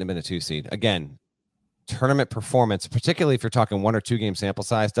mean it shouldn't have been a 2 seed. Again, tournament performance, particularly if you're talking 1 or 2 game sample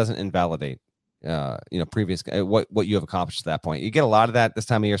size, doesn't invalidate previous what you have accomplished at that point. You get a lot of that this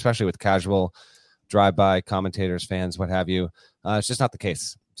time of year, especially with casual drive-by commentators, fans, what have you. It's just not the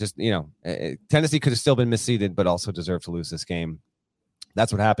case. Just, Tennessee could have still been misseeded, but also deserved to lose this game.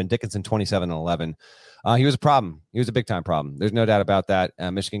 That's what happened. Dickinson 27-11. He was a problem. He was a big-time problem. There's no doubt about that.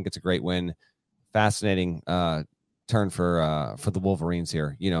 Michigan gets a great win. Fascinating turn for the Wolverines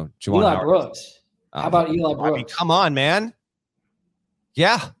here. Juwan Eli Howard. Brooks. How about Eli Brooks? I mean, come on, man.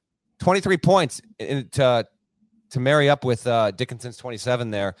 Yeah, 23 points to marry up with Dickinson's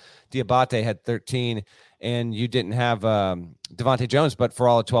 27 there. Diabate had 13, and you didn't have Devontae Jones, but for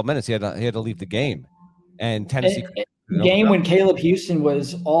all of 12 minutes, he had to leave the game. And Tennessee game when Caleb Houston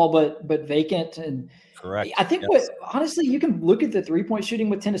was all but vacant. And correct. I think honestly, you can look at the 3-point shooting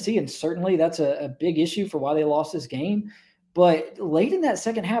with Tennessee, and certainly that's a big issue for why they lost this game. But late in that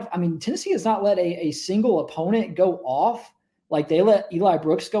second half, I mean, Tennessee has not let a single opponent go off like they let Eli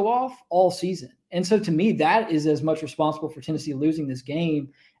Brooks go off all season. And so to me, that is as much responsible for Tennessee losing this game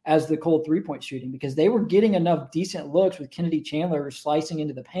as the cold 3-point shooting, because they were getting enough decent looks with Kennedy Chandler slicing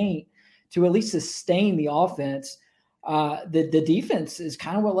into the paint to at least sustain the offense. The defense is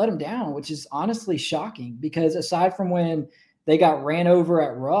kind of what let them down, which is honestly shocking, because aside from when they got ran over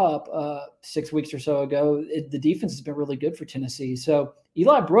at Rupp 6 weeks or so ago, the defense has been really good for Tennessee. So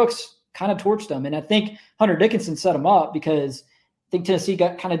Eli Brooks kind of torched them. And I think Hunter Dickinson set them up, because I think Tennessee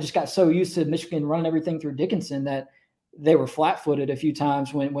got so used to Michigan running everything through Dickinson that they were flat-footed a few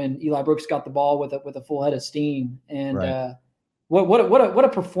times when Eli Brooks got the ball with a full head of steam. And right. What a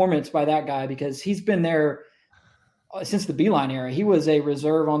performance by that guy, because he's been there since the Beeline era. He was a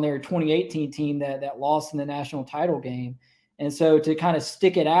reserve on their 2018 team that lost in the national title game. And so to kind of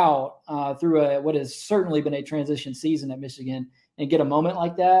stick it out through what has certainly been a transition season at Michigan and get a moment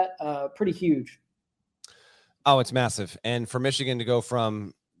like that, pretty huge. Oh, it's massive. And for Michigan to go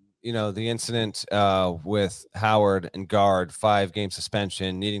from, the incident with Howard and Gard, 5-game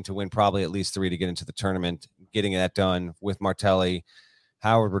suspension, needing to win probably at least 3 to get into the tournament, getting that done with Martelli.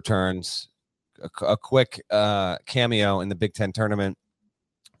 Howard returns, a quick cameo in the Big Ten tournament,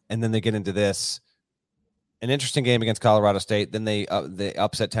 and then they get into this an interesting game against Colorado State. Then they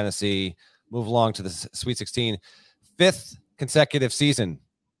upset Tennessee, move along to the Sweet 16, fifth consecutive season,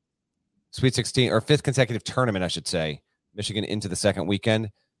 Sweet 16, or fifth consecutive tournament, I should say. Michigan into the second weekend.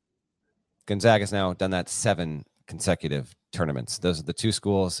 Gonzaga's now done that 7 consecutive tournaments. Those are the 2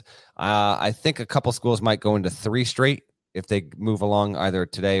 schools. I think a couple schools might go into 3 straight if they move along either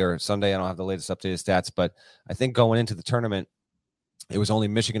today or Sunday. I don't have the latest updated stats, but I think going into the tournament, it was only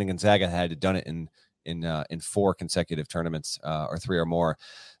Michigan and Gonzaga had done it in 4 consecutive tournaments, or 3 or more.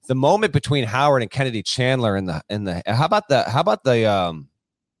 The moment between Howard and Kennedy Chandler in the how about the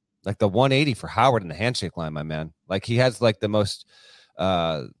like the 180 for Howard in the handshake line, my man. Like he has like the most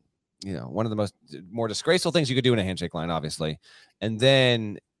one of the more disgraceful things you could do in a handshake line, obviously. And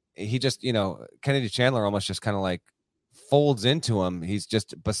then he just, Kennedy Chandler almost just kind of like folds into him. He's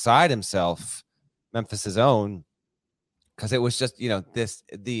just beside himself, Memphis's own, because it was just,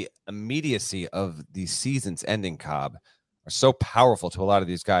 the immediacy of the season's ending, Cobb, are so powerful to a lot of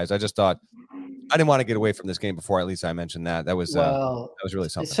these guys. I just thought I didn't want to get away from this game before at least I mentioned that. That was really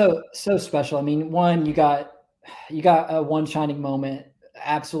something. So special. I mean, one, you got a one shining moment,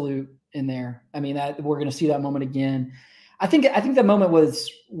 absolute in there. I mean, that we're going to see that moment again. I think that moment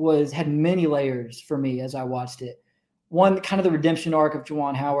had many layers for me as I watched it. One, kind of the redemption arc of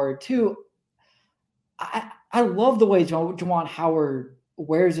Juwan Howard. 2, I love the way Juwan Howard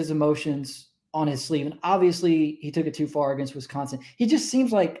wears his emotions on his sleeve. And obviously he took it too far against Wisconsin. He just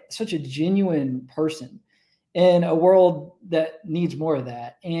seems like such a genuine person in a world that needs more of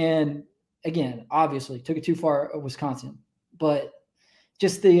that. And again, obviously took it too far at Wisconsin, but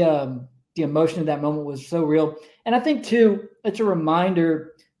just the emotion of that moment was so real. And I think too, it's a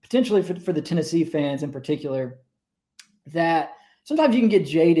reminder potentially for the Tennessee fans in particular, that sometimes you can get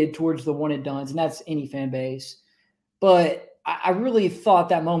jaded towards the one and dones, and that's any fan base. But I really thought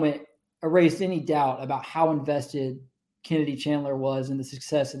that moment erased any doubt about how invested Kennedy Chandler was in the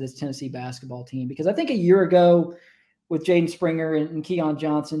success of this Tennessee basketball team. Because I think a year ago with Jaden Springer and Keon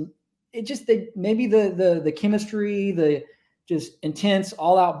Johnson, maybe the chemistry, the just intense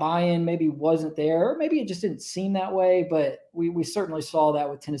all-out buy-in maybe wasn't there, or maybe it just didn't seem that way. But we certainly saw that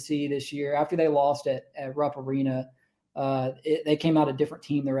with Tennessee this year. After they lost at Rupp Arena, they came out a different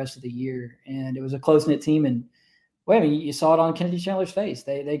team the rest of the year, and it was a close-knit team. And you saw it on Kennedy Chandler's face.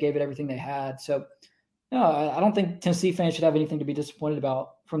 They gave it everything they had. So, no, I don't think Tennessee fans should have anything to be disappointed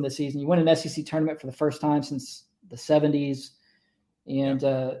about from this season. You win an SEC tournament for the first time since the 70s, and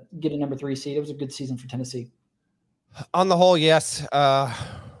get a number 3 seed. It was a good season for Tennessee. On the whole, yes.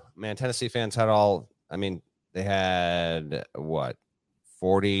 Man, Tennessee fans had they had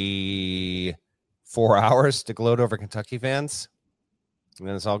 44 hours to gloat over Kentucky fans, and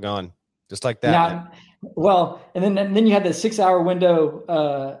then it's all gone, just like that. And then you had the 6-hour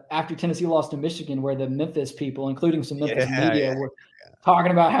window after Tennessee lost to Michigan, where the Memphis people, including some Memphis media, were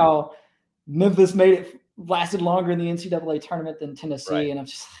talking about how Memphis lasted longer in the NCAA tournament than Tennessee, right. And I'm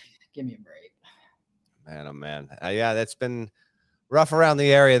just like, give me a break. Man, oh man, that's been rough around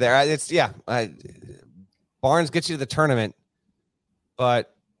the area there. Barnes gets you to the tournament,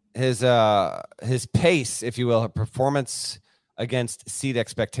 but his pace, if you will, her performance against seed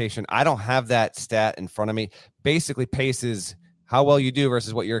expectation. I don't have that stat in front of me. Basically, pace is how well you do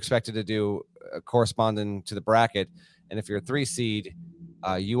versus what you're expected to do, corresponding to the bracket. And if you're a 3 seed,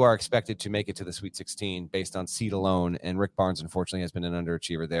 you are expected to make it to the Sweet 16 based on seed alone. And Rick Barnes, unfortunately, has been an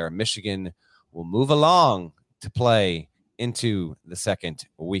underachiever there. Michigan will move along to play into the second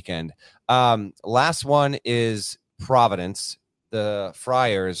weekend. Last one is Providence. The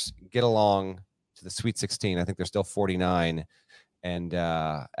Friars get along to the Sweet 16. I think they're still 49 and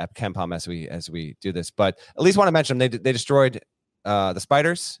at KenPom as we do this. But at least want to mention them. They destroyed the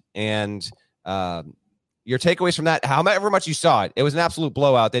Spiders. And your takeaways from that, however much you saw it, it was an absolute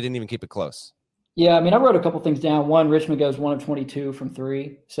blowout. They didn't even keep it close. Yeah, I wrote a couple things down. One, Richmond goes 1 of 22 from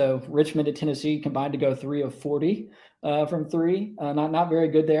 3. So Richmond and Tennessee combined to go 3 of 40 from 3. Not very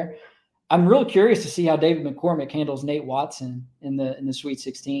good there. I'm real curious to see how David McCormick handles Nate Watson in the Sweet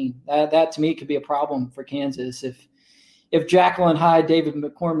 16. That to me could be a problem for Kansas if Jacqueline Hyde, David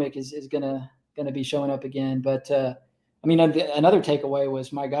McCormick is gonna be showing up again. But another takeaway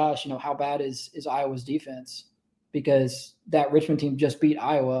was, my gosh, how bad is Iowa's defense? Because that Richmond team just beat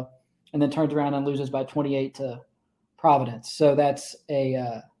Iowa and then turns around and loses by 28 to Providence. So that's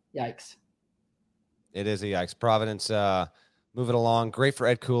a yikes. It is a yikes. Providence moving along. Great for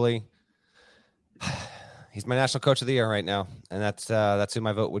Ed Cooley. He's my national coach of the year right now, and that's who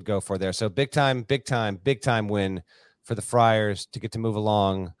my vote would go for there. So big time win for the Friars to get to move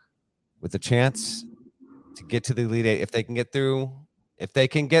along with the chance to get to the Elite Eight. If they can get through if they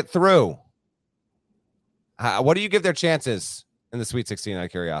can get through, what do you give their chances in the Sweet 16 out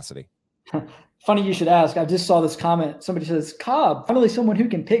of curiosity? Funny you should ask. I just saw this comment. Somebody says, Cobb, finally someone who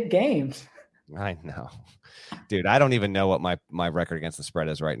can pick games. I know. Dude, I don't even know what my record against the spread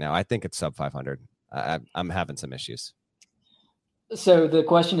is right now. I think it's sub 500. I'm having some issues. So the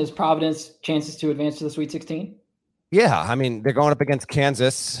question is Providence chances to advance to the Sweet 16? Yeah, I mean, they're going up against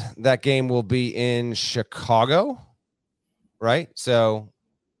Kansas. That game will be in Chicago, right? So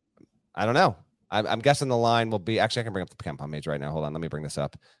I don't know. I'm guessing the line will be, actually, I can bring up the KenPom page right now. Hold on, let me bring this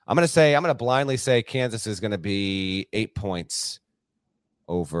up. I'm going to blindly say Kansas is going to be 8 points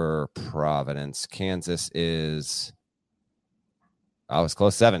over Providence. Kansas is, it's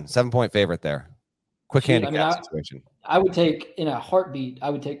close, 7-point favorite there. Quick handicap situation. I would take, in a heartbeat, I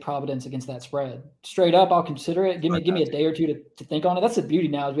would take Providence against that spread. Straight up, I'll consider it. Give me a day or two to think on it. That's the beauty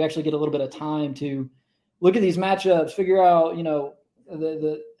now, is we actually get a little bit of time to look at these matchups, figure out,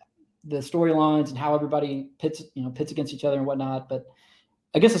 the storylines and how everybody pits against each other and whatnot. But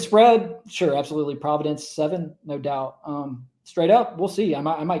against the spread, sure, absolutely. Providence 7, no doubt. Straight up, we'll see. I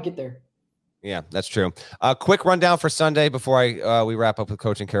might get there. Yeah, that's true. Quick rundown for Sunday before we wrap up with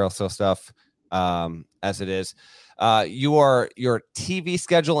coaching carousel stuff. As it is, your TV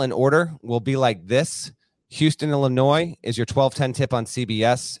schedule in order will be like this. Houston, Illinois is your 12:10 tip on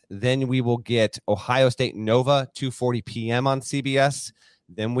CBS. Then we will get Ohio State Nova 2:40 p.m. on CBS.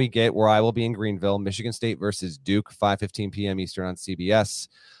 Then we get, where I will be in Greenville, Michigan State versus Duke, 5:15 p.m. Eastern on CBS.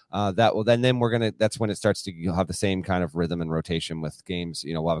 That's when it starts to, you'll have the same kind of rhythm and rotation with games.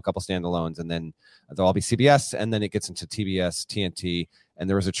 We'll have a couple standalones, and then they'll all be CBS, and then it gets into TBS, TNT, and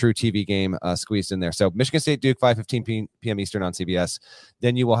there was a true TV game squeezed in there. So Michigan State, Duke, 5:15 p.m. Eastern on CBS.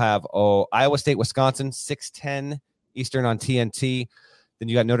 Then you will have Iowa State, Wisconsin, 6:10 Eastern on TNT. Then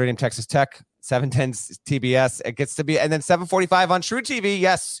you got Notre Dame, Texas Tech, 7:10 TBS. It gets to be, and then 7:45 on True TV.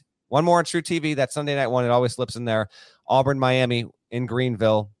 Yes, one more on True TV. That Sunday night one, it always slips in there. Auburn, Miami in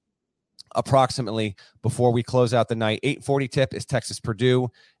Greenville, approximately before we close out the night. 8:40 tip is Texas, Purdue,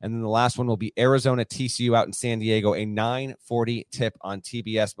 and then the last one will be Arizona, TCU out in San Diego. A 9:40 tip on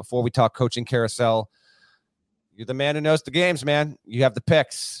TBS. Before we talk coaching carousel, you're the man who knows the games, man. You have the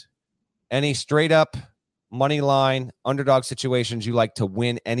picks. Any straight up money line, underdog situations you like to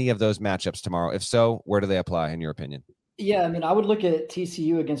win any of those matchups tomorrow? If so, where do they apply in your opinion? Yeah, I mean, I would look at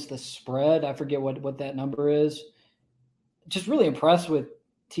TCU against the spread. I forget what that number is. Just really impressed with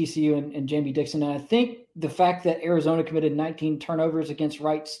TCU and Jamie Dixon. And I think the fact that Arizona committed 19 turnovers against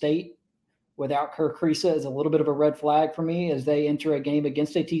Wright State without Kerr Kriisa is a little bit of a red flag for me as they enter a game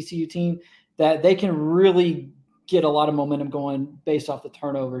against a TCU team that they can really get a lot of momentum going based off the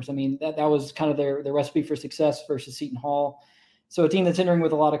turnovers. I mean, that was kind of their recipe for success versus Seton Hall. So a team that's entering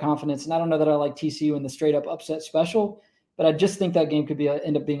with a lot of confidence. And I don't know that I like TCU in the straight up upset special, but I just think that game could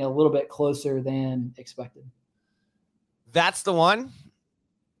end up being a little bit closer than expected. That's the one.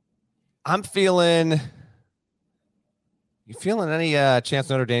 I'm feeling. You feeling any chance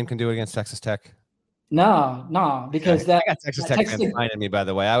Notre Dame can do it against Texas Tech? No, because I got Texas Tech fans behind me, by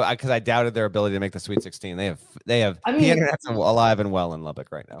the way, because I doubted their ability to make the Sweet 16. They have. I mean, the internet's alive and well in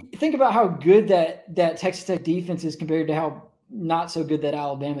Lubbock right now. Think about how good that Texas Tech defense is compared to how not so good that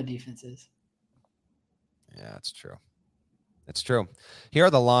Alabama defense is. Yeah, it's true. It's true. Here are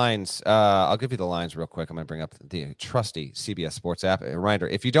the lines. I'll give you the lines real quick. I'm going to bring up the trusty CBS Sports app. A reminder: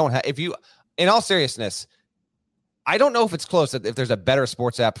 in all seriousness, I don't know if it's close. If there's a better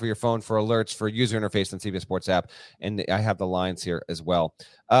sports app for your phone for alerts for user interface than CBS Sports app, and I have the lines here as well.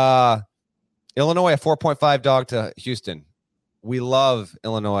 Illinois a 4.5 dog to Houston. We love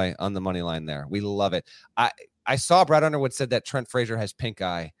Illinois on the money line there. We love it. I saw Brad Underwood said that Trent Frazier has pink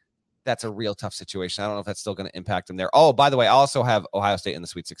eye. That's a real tough situation. I don't know if that's still going to impact him there. Oh, by the way, I also have Ohio State in the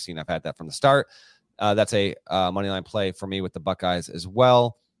Sweet 16. I've had that from the start. That's a money line play for me with the Buckeyes as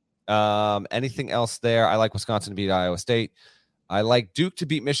well. Anything else there? I like Wisconsin to beat Iowa State. I like Duke to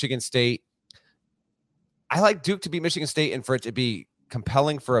beat Michigan State. And for it to be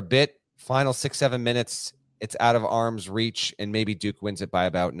compelling for a bit. Final 6-7 minutes, it's out of arm's reach, and maybe Duke wins it by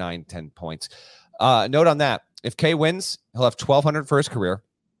about 9-10 points. Note on that: if K wins, he'll have 1,200 for his career.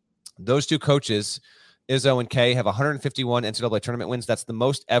 Those two coaches, Izzo and K, have 151 NCAA tournament wins. That's the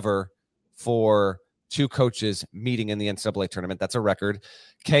most ever for two coaches meeting in the NCAA tournament. That's a record.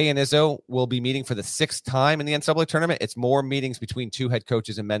 K and Izzo will be meeting for the 6th time in the NCAA tournament. It's more meetings between two head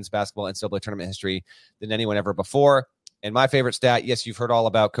coaches in men's basketball NCAA tournament history than anyone ever before. And my favorite stat, yes, you've heard all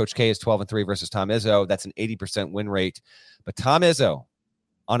about Coach K is 12-3 versus Tom Izzo. That's an 80% win rate. But Tom Izzo,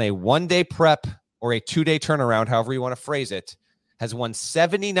 on a 1-day prep or a 2-day turnaround, however you want to phrase it, has won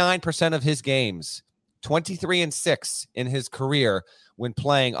 79% of his games 23-6 in his career when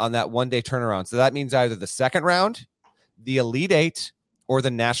playing on that one-day turnaround. So that means either the second round, the Elite Eight, or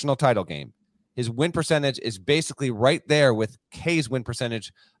the national title game. His win percentage is basically right there with K's win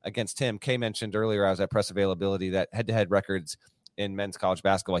percentage against him. K mentioned earlier, I was at press availability, that head-to-head records in men's college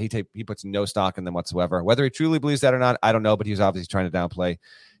basketball, he puts no stock in them whatsoever. Whether he truly believes that or not, I don't know, but he's obviously trying to downplay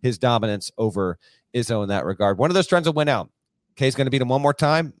his dominance over Izzo in that regard. One of those trends will win out. K's going to beat him one more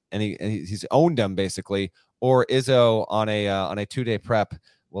time, and he's owned him basically, or Izzo on a 2-day prep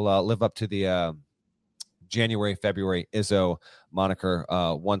will live up to the January, February Izzo moniker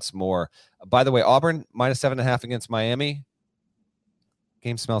once more. By the way, Auburn -7.5 against Miami.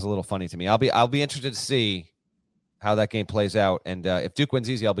 Game smells a little funny to me. I'll be interested to see how that game plays out. And if Duke wins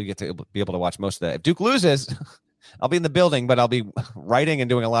easy, I'll be able to watch most of that. If Duke loses, I'll be in the building, but I'll be writing and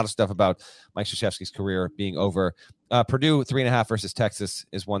doing a lot of stuff about Mike Krzyzewski's career being over. Purdue 3.5 versus Texas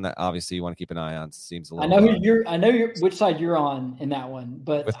is one that obviously you want to keep an eye on. Seems a little. I know which side you're on in that one,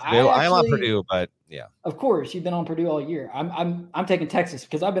 but I'm on Purdue. But yeah, of course you've been on Purdue all year. I'm taking Texas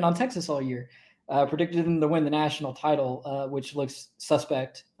because I've been on Texas all year. Predicted them to win the national title, which looks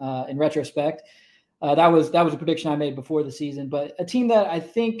suspect in retrospect. That was a prediction I made before the season, but a team that I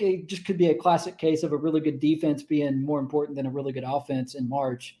think it just could be a classic case of a really good defense being more important than a really good offense in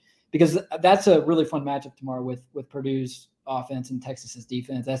March, because that's a really fun matchup tomorrow with Purdue's offense and Texas's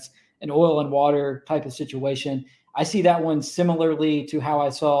defense. That's an oil and water type of situation. I see that one similarly to how I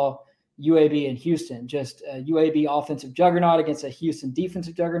saw UAB and Houston, just a UAB offensive juggernaut against a Houston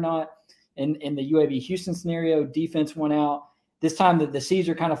defensive juggernaut. In the UAB Houston scenario, defense won out. This time the seeds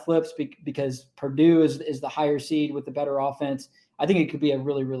are kind of flips because Purdue is the higher seed with the better offense. I think it could be a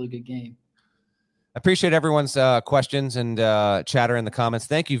really, really good game. I appreciate everyone's questions and chatter in the comments.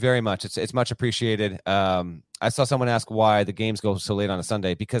 Thank you very much. It's much appreciated. I saw someone ask why the games go so late on a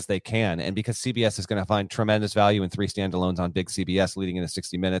Sunday. Because they can, and because CBS is going to find tremendous value in 3 standalones on big CBS leading into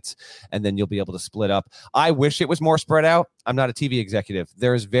 60 minutes, and then you'll be able to split up. I wish it was more spread out. I'm not a TV executive.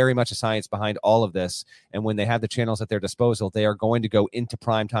 There is very much a science behind all of this, and when they have the channels at their disposal, they are going to go into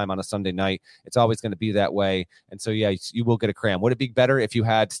prime time on a Sunday night. It's always going to be that way, and so yeah, you will get a cram. Would it be better if you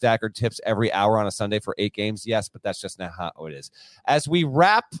had staggered tips every hour on a Sunday for 8 games? Yes, but that's just not how it is. As we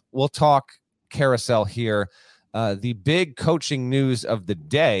wrap, we'll talk carousel here. The big coaching news of the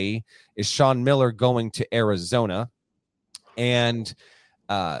day is Sean Miller going to Arizona. And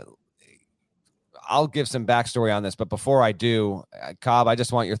I'll give some backstory on this. But before I do, Cobb, I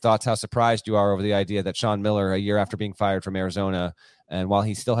just want your thoughts, how surprised you are over the idea that Sean Miller, a year after being fired from Arizona, and while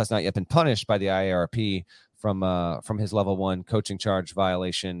he still has not yet been punished by the IARP from his level 1 coaching charge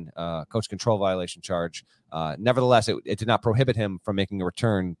violation, coach control violation charge, nevertheless, it did not prohibit him from making a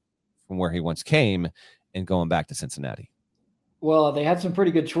return from where he once came and going back to Cincinnati. Well, they had some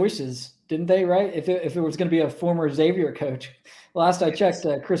pretty good choices, didn't they? Right? If it was going to be a former Xavier coach, last I checked,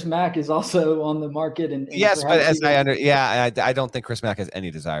 Chris Mack is also on the market. And yes, but I don't think Chris Mack has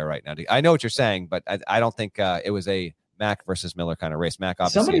any desire right now. I know what you're saying, but I don't think it was a Mack versus Miller kind of race. Mack,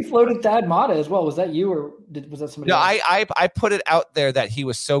 obviously. Somebody floated Thad Matta as well. Was that you or was that somebody? No, else? I put it out there that he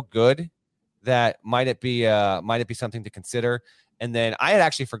was so good that might it be something to consider. And then I had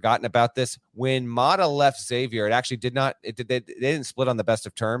actually forgotten about this. When Mata left Xavier, it actually they didn't split on the best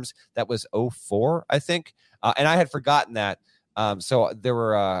of terms. That was 2004, I think. And I had forgotten that. So there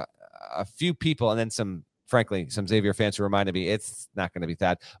were a few people and then some Xavier fans who reminded me it's not going to be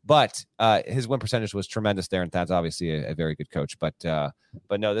Thad. But his win percentage was tremendous there. And Thad's obviously a very good coach. But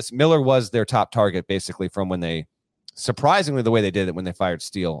no, this Miller was their top target basically from when they, surprisingly the way they did it when they fired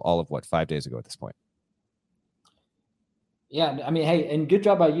Steele all of 5 days ago at this point. Yeah, I mean, hey, and good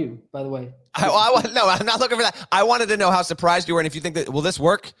job by you, by the way. No, I'm not looking for that. I wanted to know how surprised you were, and if you think that, will this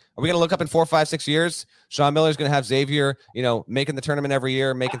work? Are we going to look up in 4, 5, 6 years? Sean Miller's going to have Xavier, making the tournament every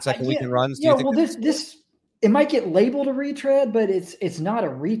year, making second weekend runs. This it might get labeled a retread, but it's not a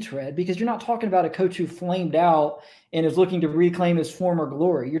retread because you're not talking about a coach who flamed out and is looking to reclaim his former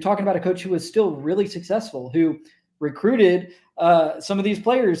glory. You're talking about a coach who is still really successful, who recruited some of these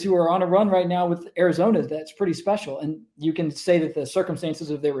players who are on a run right now with Arizona. That's pretty special. And you can say that the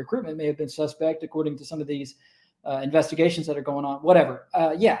circumstances of their recruitment may have been suspect according to some of these investigations that are going on, whatever.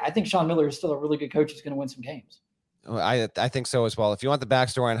 I think Sean Miller is still a really good coach who's going to win some games. I think so as well. If you want the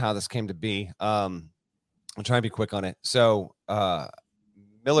backstory on how this came to be, I'll try and be quick on it. So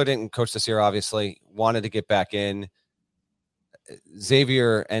Miller didn't coach this year, obviously, wanted to get back in.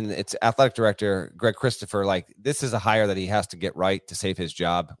 Xavier and its athletic director, Greg Christopher, this is a hire that he has to get right to save his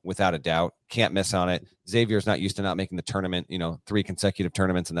job without a doubt. Can't miss on it. Xavier's not used to not making the tournament, 3 consecutive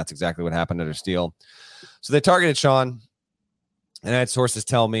tournaments, and that's exactly what happened under Steele. So they targeted Sean. And I had sources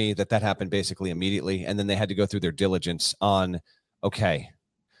tell me that happened basically immediately. And then they had to go through their diligence on, okay,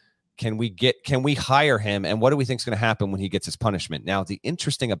 can we hire him? And what do we think is going to happen when he gets his punishment? Now, the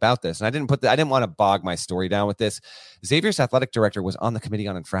interesting about this, and I didn't want to bog my story down with this. Xavier's athletic director was on the committee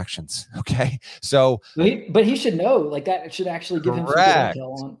on infractions. Okay. So, but he should know, like, that should actually give him some good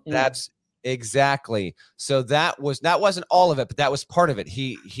intel on. That's exactly. So that wasn't all of it, but that was part of it.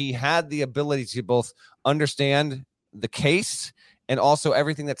 He had the ability to both understand the case and also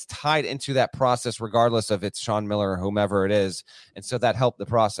everything that's tied into that process, regardless of it's Sean Miller or whomever it is. And so that helped the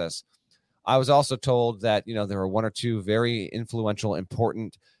process. I was also told that, there were one or two very influential,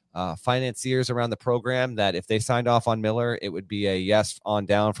 important financiers around the program that if they signed off on Miller, it would be a yes on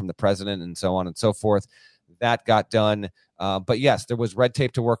down from the president and so on and so forth. That got done. But yes, there was red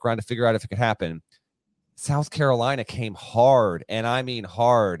tape to work around to figure out if it could happen. South Carolina came hard, and I mean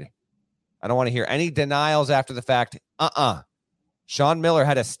hard. I don't want to hear any denials after the fact. Sean Miller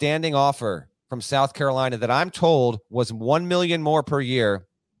had a standing offer from South Carolina that I'm told was $1 million more per year,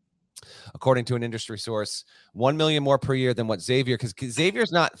 according to an industry source, $1 million more per year than what Xavier, because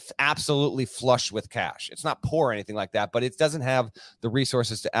Xavier's not absolutely flush with cash. It's not poor or anything like that, but it doesn't have the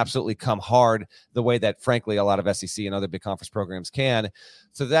resources to absolutely come hard the way that, frankly, a lot of SEC and other big conference programs can.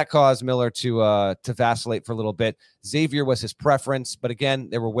 So that caused Miller to vacillate for a little bit. Xavier was his preference, but again,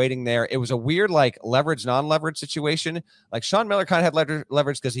 they were waiting there. It was a weird, like, leverage, non-leverage situation. Like, Sean Miller kind of had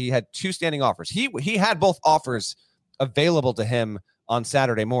leverage because he had two standing offers. He had both offers available to him on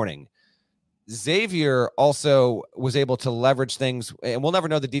Saturday morning. Xavier also was able to leverage things, and we'll never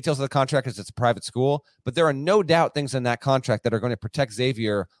know the details of the contract because it's a private school, but there are no doubt things in that contract that are going to protect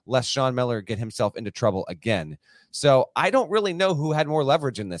Xavier lest Sean Miller get himself into trouble again. So I don't really know who had more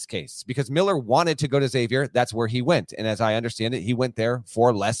leverage in this case because Miller wanted to go to Xavier. That's where he went. And as I understand it, he went there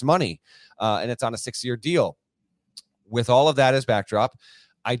for less money, and it's on a 6-year deal. With all of that as backdrop,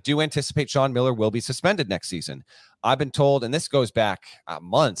 I do anticipate Sean Miller will be suspended next season. I've been told, and this goes back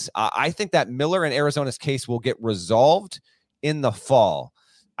months, I think that Miller and Arizona's case will get resolved in the fall.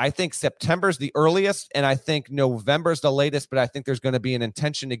 I think September's the earliest, and I think November's the latest, but I think there's going to be an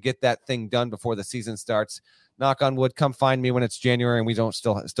intention to get that thing done before the season starts. Knock on wood, come find me when it's January and we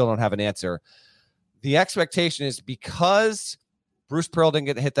still don't have an answer. The expectation is because Bruce Pearl didn't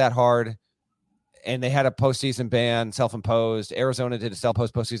get hit that hard, and they had a postseason ban, self-imposed. Arizona did a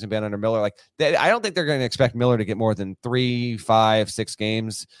self-imposed postseason ban under Miller. I don't think they're going to expect Miller to get more than 3, 5, 6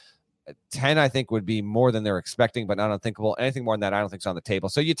 games. 10, I think, would be more than they're expecting, but not unthinkable. Anything more than that, I don't think is on the table.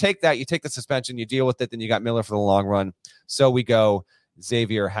 So you take that, you take the suspension, you deal with it, then you got Miller for the long run. So we go.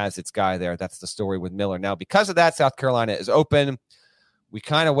 Xavier has its guy there. That's the story with Miller. Now, because of that, South Carolina is open. We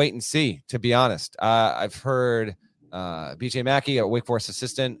kind of wait and see, to be honest. I've heard BJ Mackey, a Wake Forest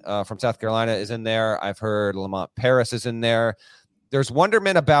assistant from South Carolina, is in there. I've heard Lamont Paris is in there. There's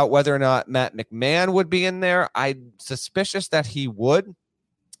wonderment about whether or not Matt McMahon would be in there. I'm suspicious that he would.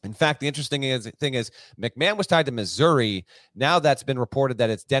 In fact, the interesting thing is McMahon was tied to Missouri. Now that's been reported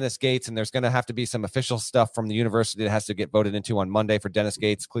that it's Dennis Gates, and there's going to have to be some official stuff from the university that has to get voted into on Monday for Dennis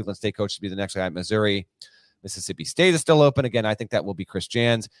Gates, Cleveland State coach, to be the next guy at Missouri. Mississippi State is still open. Again, I think that will be Chris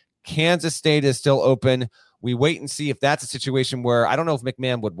Jans. Kansas State is still open. We wait and see if that's a situation where I don't know if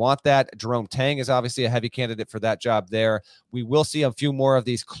McMahon would want that. Jerome Tang is obviously a heavy candidate for that job there. We will see a few more of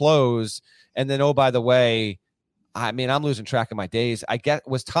these close. And then, oh, by the way, I mean, I'm losing track of my days.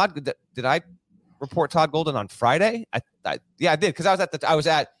 Did I report Todd Golden on Friday? Yeah, I did. Because I was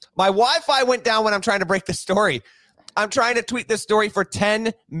at my Wi-Fi went down when I'm trying to break the story. I'm trying to tweet this story for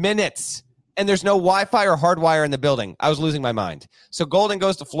 10 minutes and there's no Wi-Fi or hardwire in the building. I was losing my mind. So Golden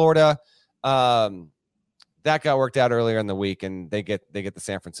goes to Florida. That got worked out earlier in the week, and they get the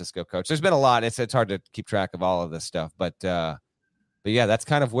San Francisco coach. There's been a lot. It's hard to keep track of all of this stuff, but yeah, that's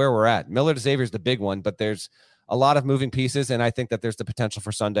kind of where we're at. Miller to Xavier is the big one, but there's a lot of moving pieces, and I think that there's the potential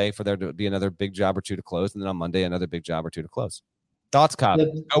for Sunday for there to be another big job or two to close, and then on Monday another big job or two to close. Thoughts, Cobb?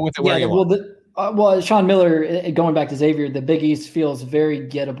 Go with it where you want. Well, Sean Miller, going back to Xavier, the Big East feels very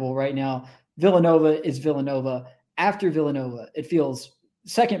gettable right now. Villanova is Villanova. After Villanova, it feels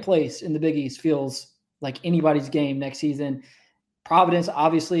second place in the Big East feels like anybody's game next season. Providence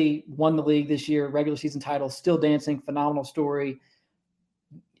obviously won the league this year, regular season title, still dancing, phenomenal story.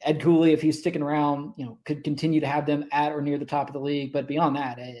 Ed Cooley, if he's sticking around, could continue to have them at or near the top of the league. But beyond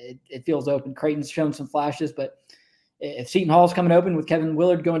that, it feels open. Creighton's shown some flashes, but if Seton Hall's coming open with Kevin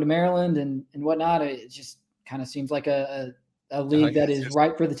Willard going to Maryland and whatnot, it just kind of seems like a league that is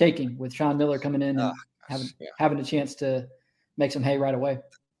ripe for the taking with Sean Miller coming in and having a chance to make some hay right away.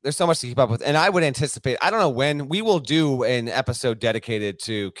 there's so much to keep up with. And I would anticipate, I don't know when we will do an episode dedicated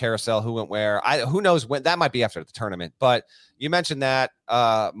to carousel, who went where. Who knows when. That might be after the tournament. But you mentioned that.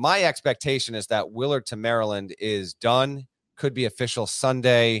 My expectation is that Willard to Maryland is done. Could be official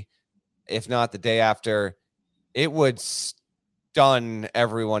Sunday, if not the day after. It would stun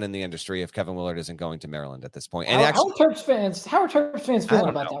everyone in the industry if Kevin Willard isn't going to Maryland at this point. And how are Terps fans feeling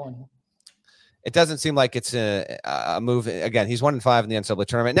about that one? It doesn't seem like it's a move. Again, he's 1-5 in the NCAA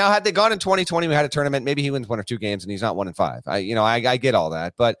tournament. Now, had they gone in 2020, we had a tournament, maybe he wins 1 or 2 games and he's not 1-5. I get all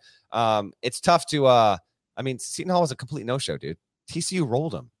that, but it's tough to, Seton Hall was a complete no-show, dude. TCU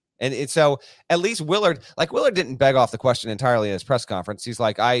rolled him. And so at least Willard didn't beg off the question entirely in his press conference. He's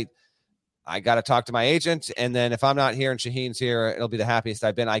like, I got to talk to my agent. And then if I'm not here and Shaheen's here, it'll be the happiest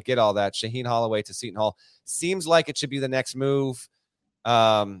I've been. I get all that. Shaheen Holloway to Seton Hall seems like it should be the next move.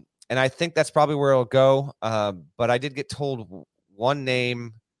 And I think that's probably where it'll go. But I did get told one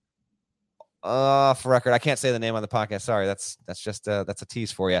name for record. I can't say the name on the podcast. Sorry. That's a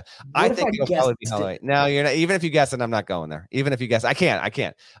tease for you. I think it'll probably be Holloway. No, you're not. Even if you guess it, I'm not going there. Even if you guess, I can't.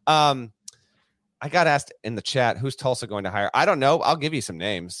 I got asked in the chat, who's Tulsa going to hire? I don't know. I'll give you some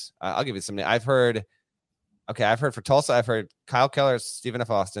names. I've heard for Tulsa, I've heard Kyle Keller, Stephen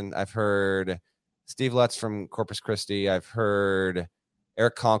F. Austin. I've heard Steve Lutz from Corpus Christi. I've heard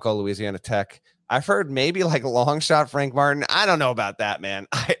Eric Conkle, Louisiana Tech. I've heard maybe like long shot Frank Martin. I don't know about that, man.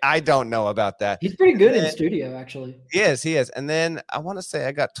 I don't know about that. He's pretty good in the studio, actually. He is. And then I want to say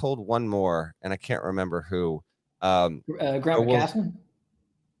I got told one more, and I can't remember who. Grant McCasland?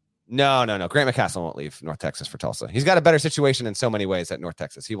 No. Grant McCasland won't leave North Texas for Tulsa. He's got a better situation in so many ways at North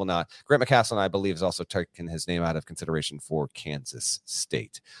Texas. He will not. Grant McCasland, I believe, has also taken his name out of consideration for Kansas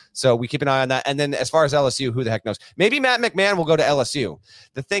State. So we keep an eye on that. And then as far as LSU, who the heck knows? Maybe Matt McMahon will go to LSU.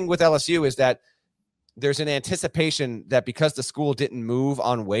 The thing with LSU is that there's an anticipation that because the school didn't move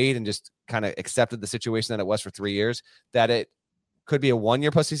on Wade and just kind of accepted the situation that it was for 3 years, that it could be a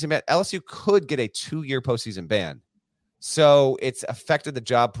 1-year postseason ban. LSU could get a 2-year postseason ban. So it's affected the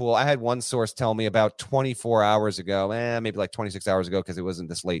job pool. I had one source tell me about 24 hours ago, maybe like 26 hours ago, because it wasn't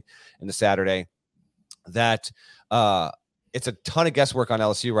this late in the Saturday, that it's a ton of guesswork on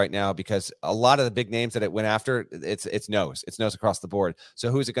LSU right now because a lot of the big names that it went after, it's no's across the board. So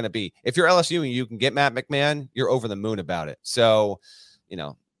who's it going to be? If you're LSU and you can get Matt McMahon, you're over the moon about it. So,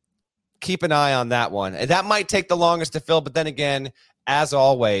 keep an eye on that one. And that might take the longest to fill, but then again, as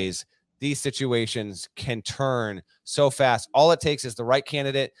always, these situations can turn so fast. All it takes is the right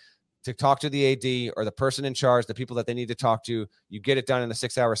candidate to talk to the AD or the person in charge, the people that they need to talk to. You get it done in a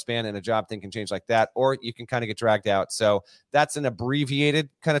 6-hour span, and a job thing can change like that, or you can kind of get dragged out. So that's an abbreviated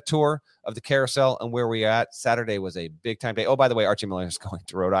kind of tour of the carousel and where we're at. Saturday was a big time day. Oh, by the way, Archie Miller is going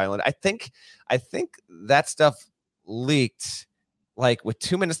to Rhode Island. I think that stuff leaked like with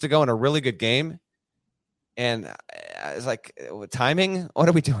 2 minutes to go in a really good game. And it's like, timing, what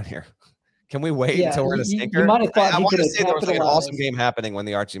are we doing here? Can we wait until we're in a stinker? You might have thought I want to say there was like an awesome game happening when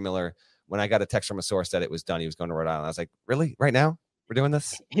the Archie Miller, when I got a text from a source that it was done, he was going to Rhode Island. I was like, really? Right now? We're doing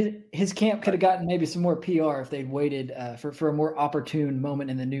this? His camp could have gotten maybe some more PR if they'd waited for a more opportune moment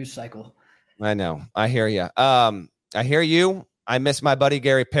in the news cycle. I know. I hear you. I hear you. I miss my buddy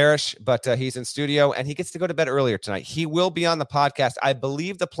Gary Parrish, but he's in studio and he gets to go to bed earlier tonight. He will be on the podcast. I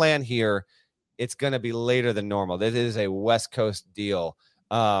believe the plan here, it's going to be later than normal. This is a West Coast deal.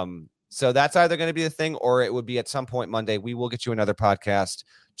 So that's either going to be the thing or it would be at some point Monday. We will get you another podcast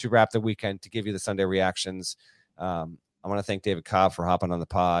to wrap the weekend to give you the Sunday reactions. I want to thank David Cobb for hopping on the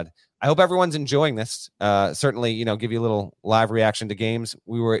pod. I hope everyone's enjoying this. Certainly, give you a little live reaction to games.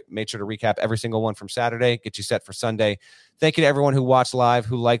 We made sure to recap every single one from Saturday, get you set for Sunday. Thank you to everyone who watched live,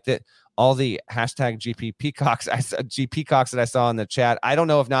 who liked it. All the hashtag GP Peacocks, GPeacocks that I saw in the chat. I don't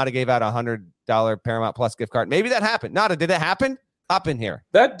know if Nada gave out $100 Paramount Plus gift card. Maybe that happened. Nada, did it happen? Hop in here.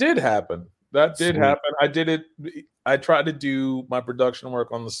 That did happen. I did it. I tried to do my production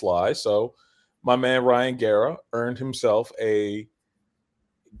work on the sly. So my man Ryan Guerra earned himself a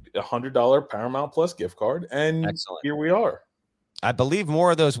 $100 Paramount Plus gift card. And Excellent. Here we are. I believe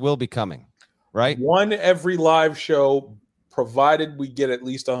more of those will be coming, right? One every live show, provided we get at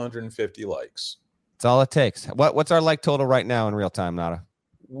least 150 likes. That's all it takes. What's our like total right now in real time, Nada?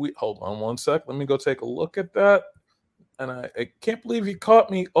 Hold on one sec. Let me go take a look at that. And I can't believe you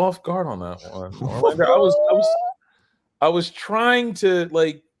caught me off guard on that one. I was trying to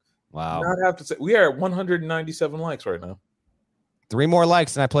not have to say we are at 197 likes right now. 3 more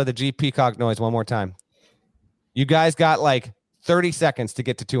likes and I play the G Peacock noise one more time. You guys got like 30 seconds to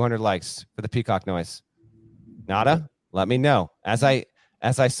get to 200 likes for the Peacock noise. Nada, let me know as I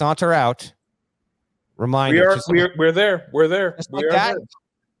saunter out. Reminder. We're there. We're there. Just like that.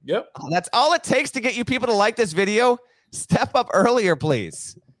 Yep. That's all it takes to get you people to like this video. Step up earlier,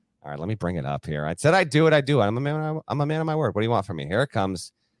 please. All right, let me bring it up here. I said I'd do it. I do it. I'm a man of my word. What do you want from me? Here it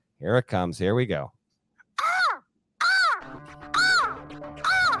comes. Here it comes. Here we go.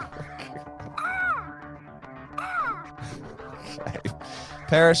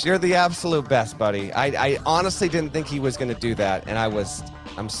 Parrish, you're the absolute best, buddy. I honestly didn't think he was going to do that, and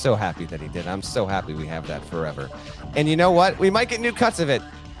I'm so happy that he did. I'm so happy we have that forever. And you know what? We might get new cuts of it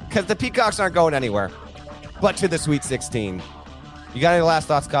because the Peacocks aren't going anywhere but to the Sweet 16. You got any last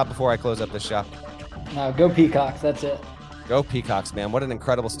thoughts, Cobb, before I close up this show? No, go Peacocks. That's it. Go Peacocks, man. What an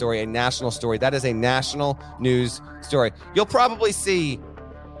incredible story. A national story. That is a national news story. You'll probably see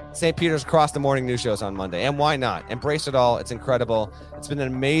St. Peter's across the morning news shows on Monday. And why not? Embrace it all. It's incredible. It's been an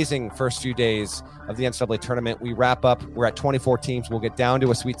amazing first few days of the NCAA tournament. We wrap up. We're at 24 teams. We'll get down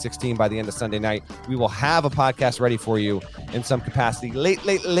to a Sweet 16 by the end of Sunday night. We will have a podcast ready for you in some capacity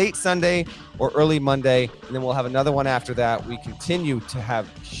late Sunday or early Monday. And then we'll have another one after that. We continue to have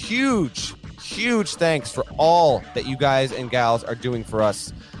huge thanks for all that you guys and gals are doing for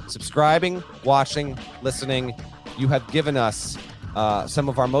us. Subscribing, watching, listening. You have given us some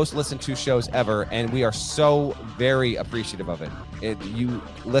of our most listened to shows ever, and we are so very appreciative of it. You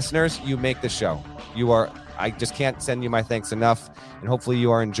listeners, you make the show. I just can't send you my thanks enough, and hopefully you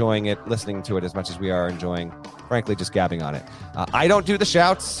are enjoying it, listening to it as much as we are enjoying, frankly, just gabbing on it. I don't do the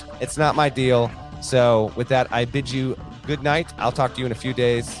shouts. It's not my deal. So with that, I bid you good night. I'll talk to you in a few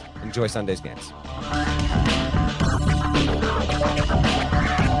days. Enjoy Sunday's games.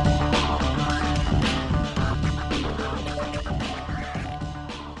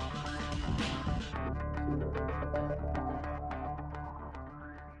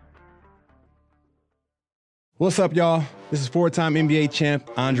 What's up, y'all? This is four-time NBA champ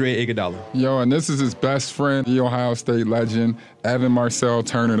Andre Iguodala. Yo, and this is his best friend, the Ohio State legend, Evan Marcel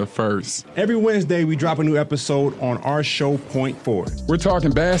Turner I. Every Wednesday, we drop a new episode on our show, Point Forward. We're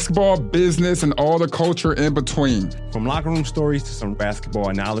talking basketball, business, and all the culture in between. From locker room stories to some basketball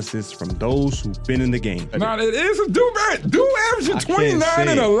analysis from those who've been in the game. Nah, it is a dude averaging 29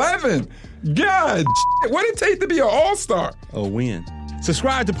 and 11. God, what did it take to be an all-star? A win.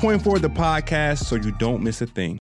 Subscribe to Point Forward, the podcast, so you don't miss a thing.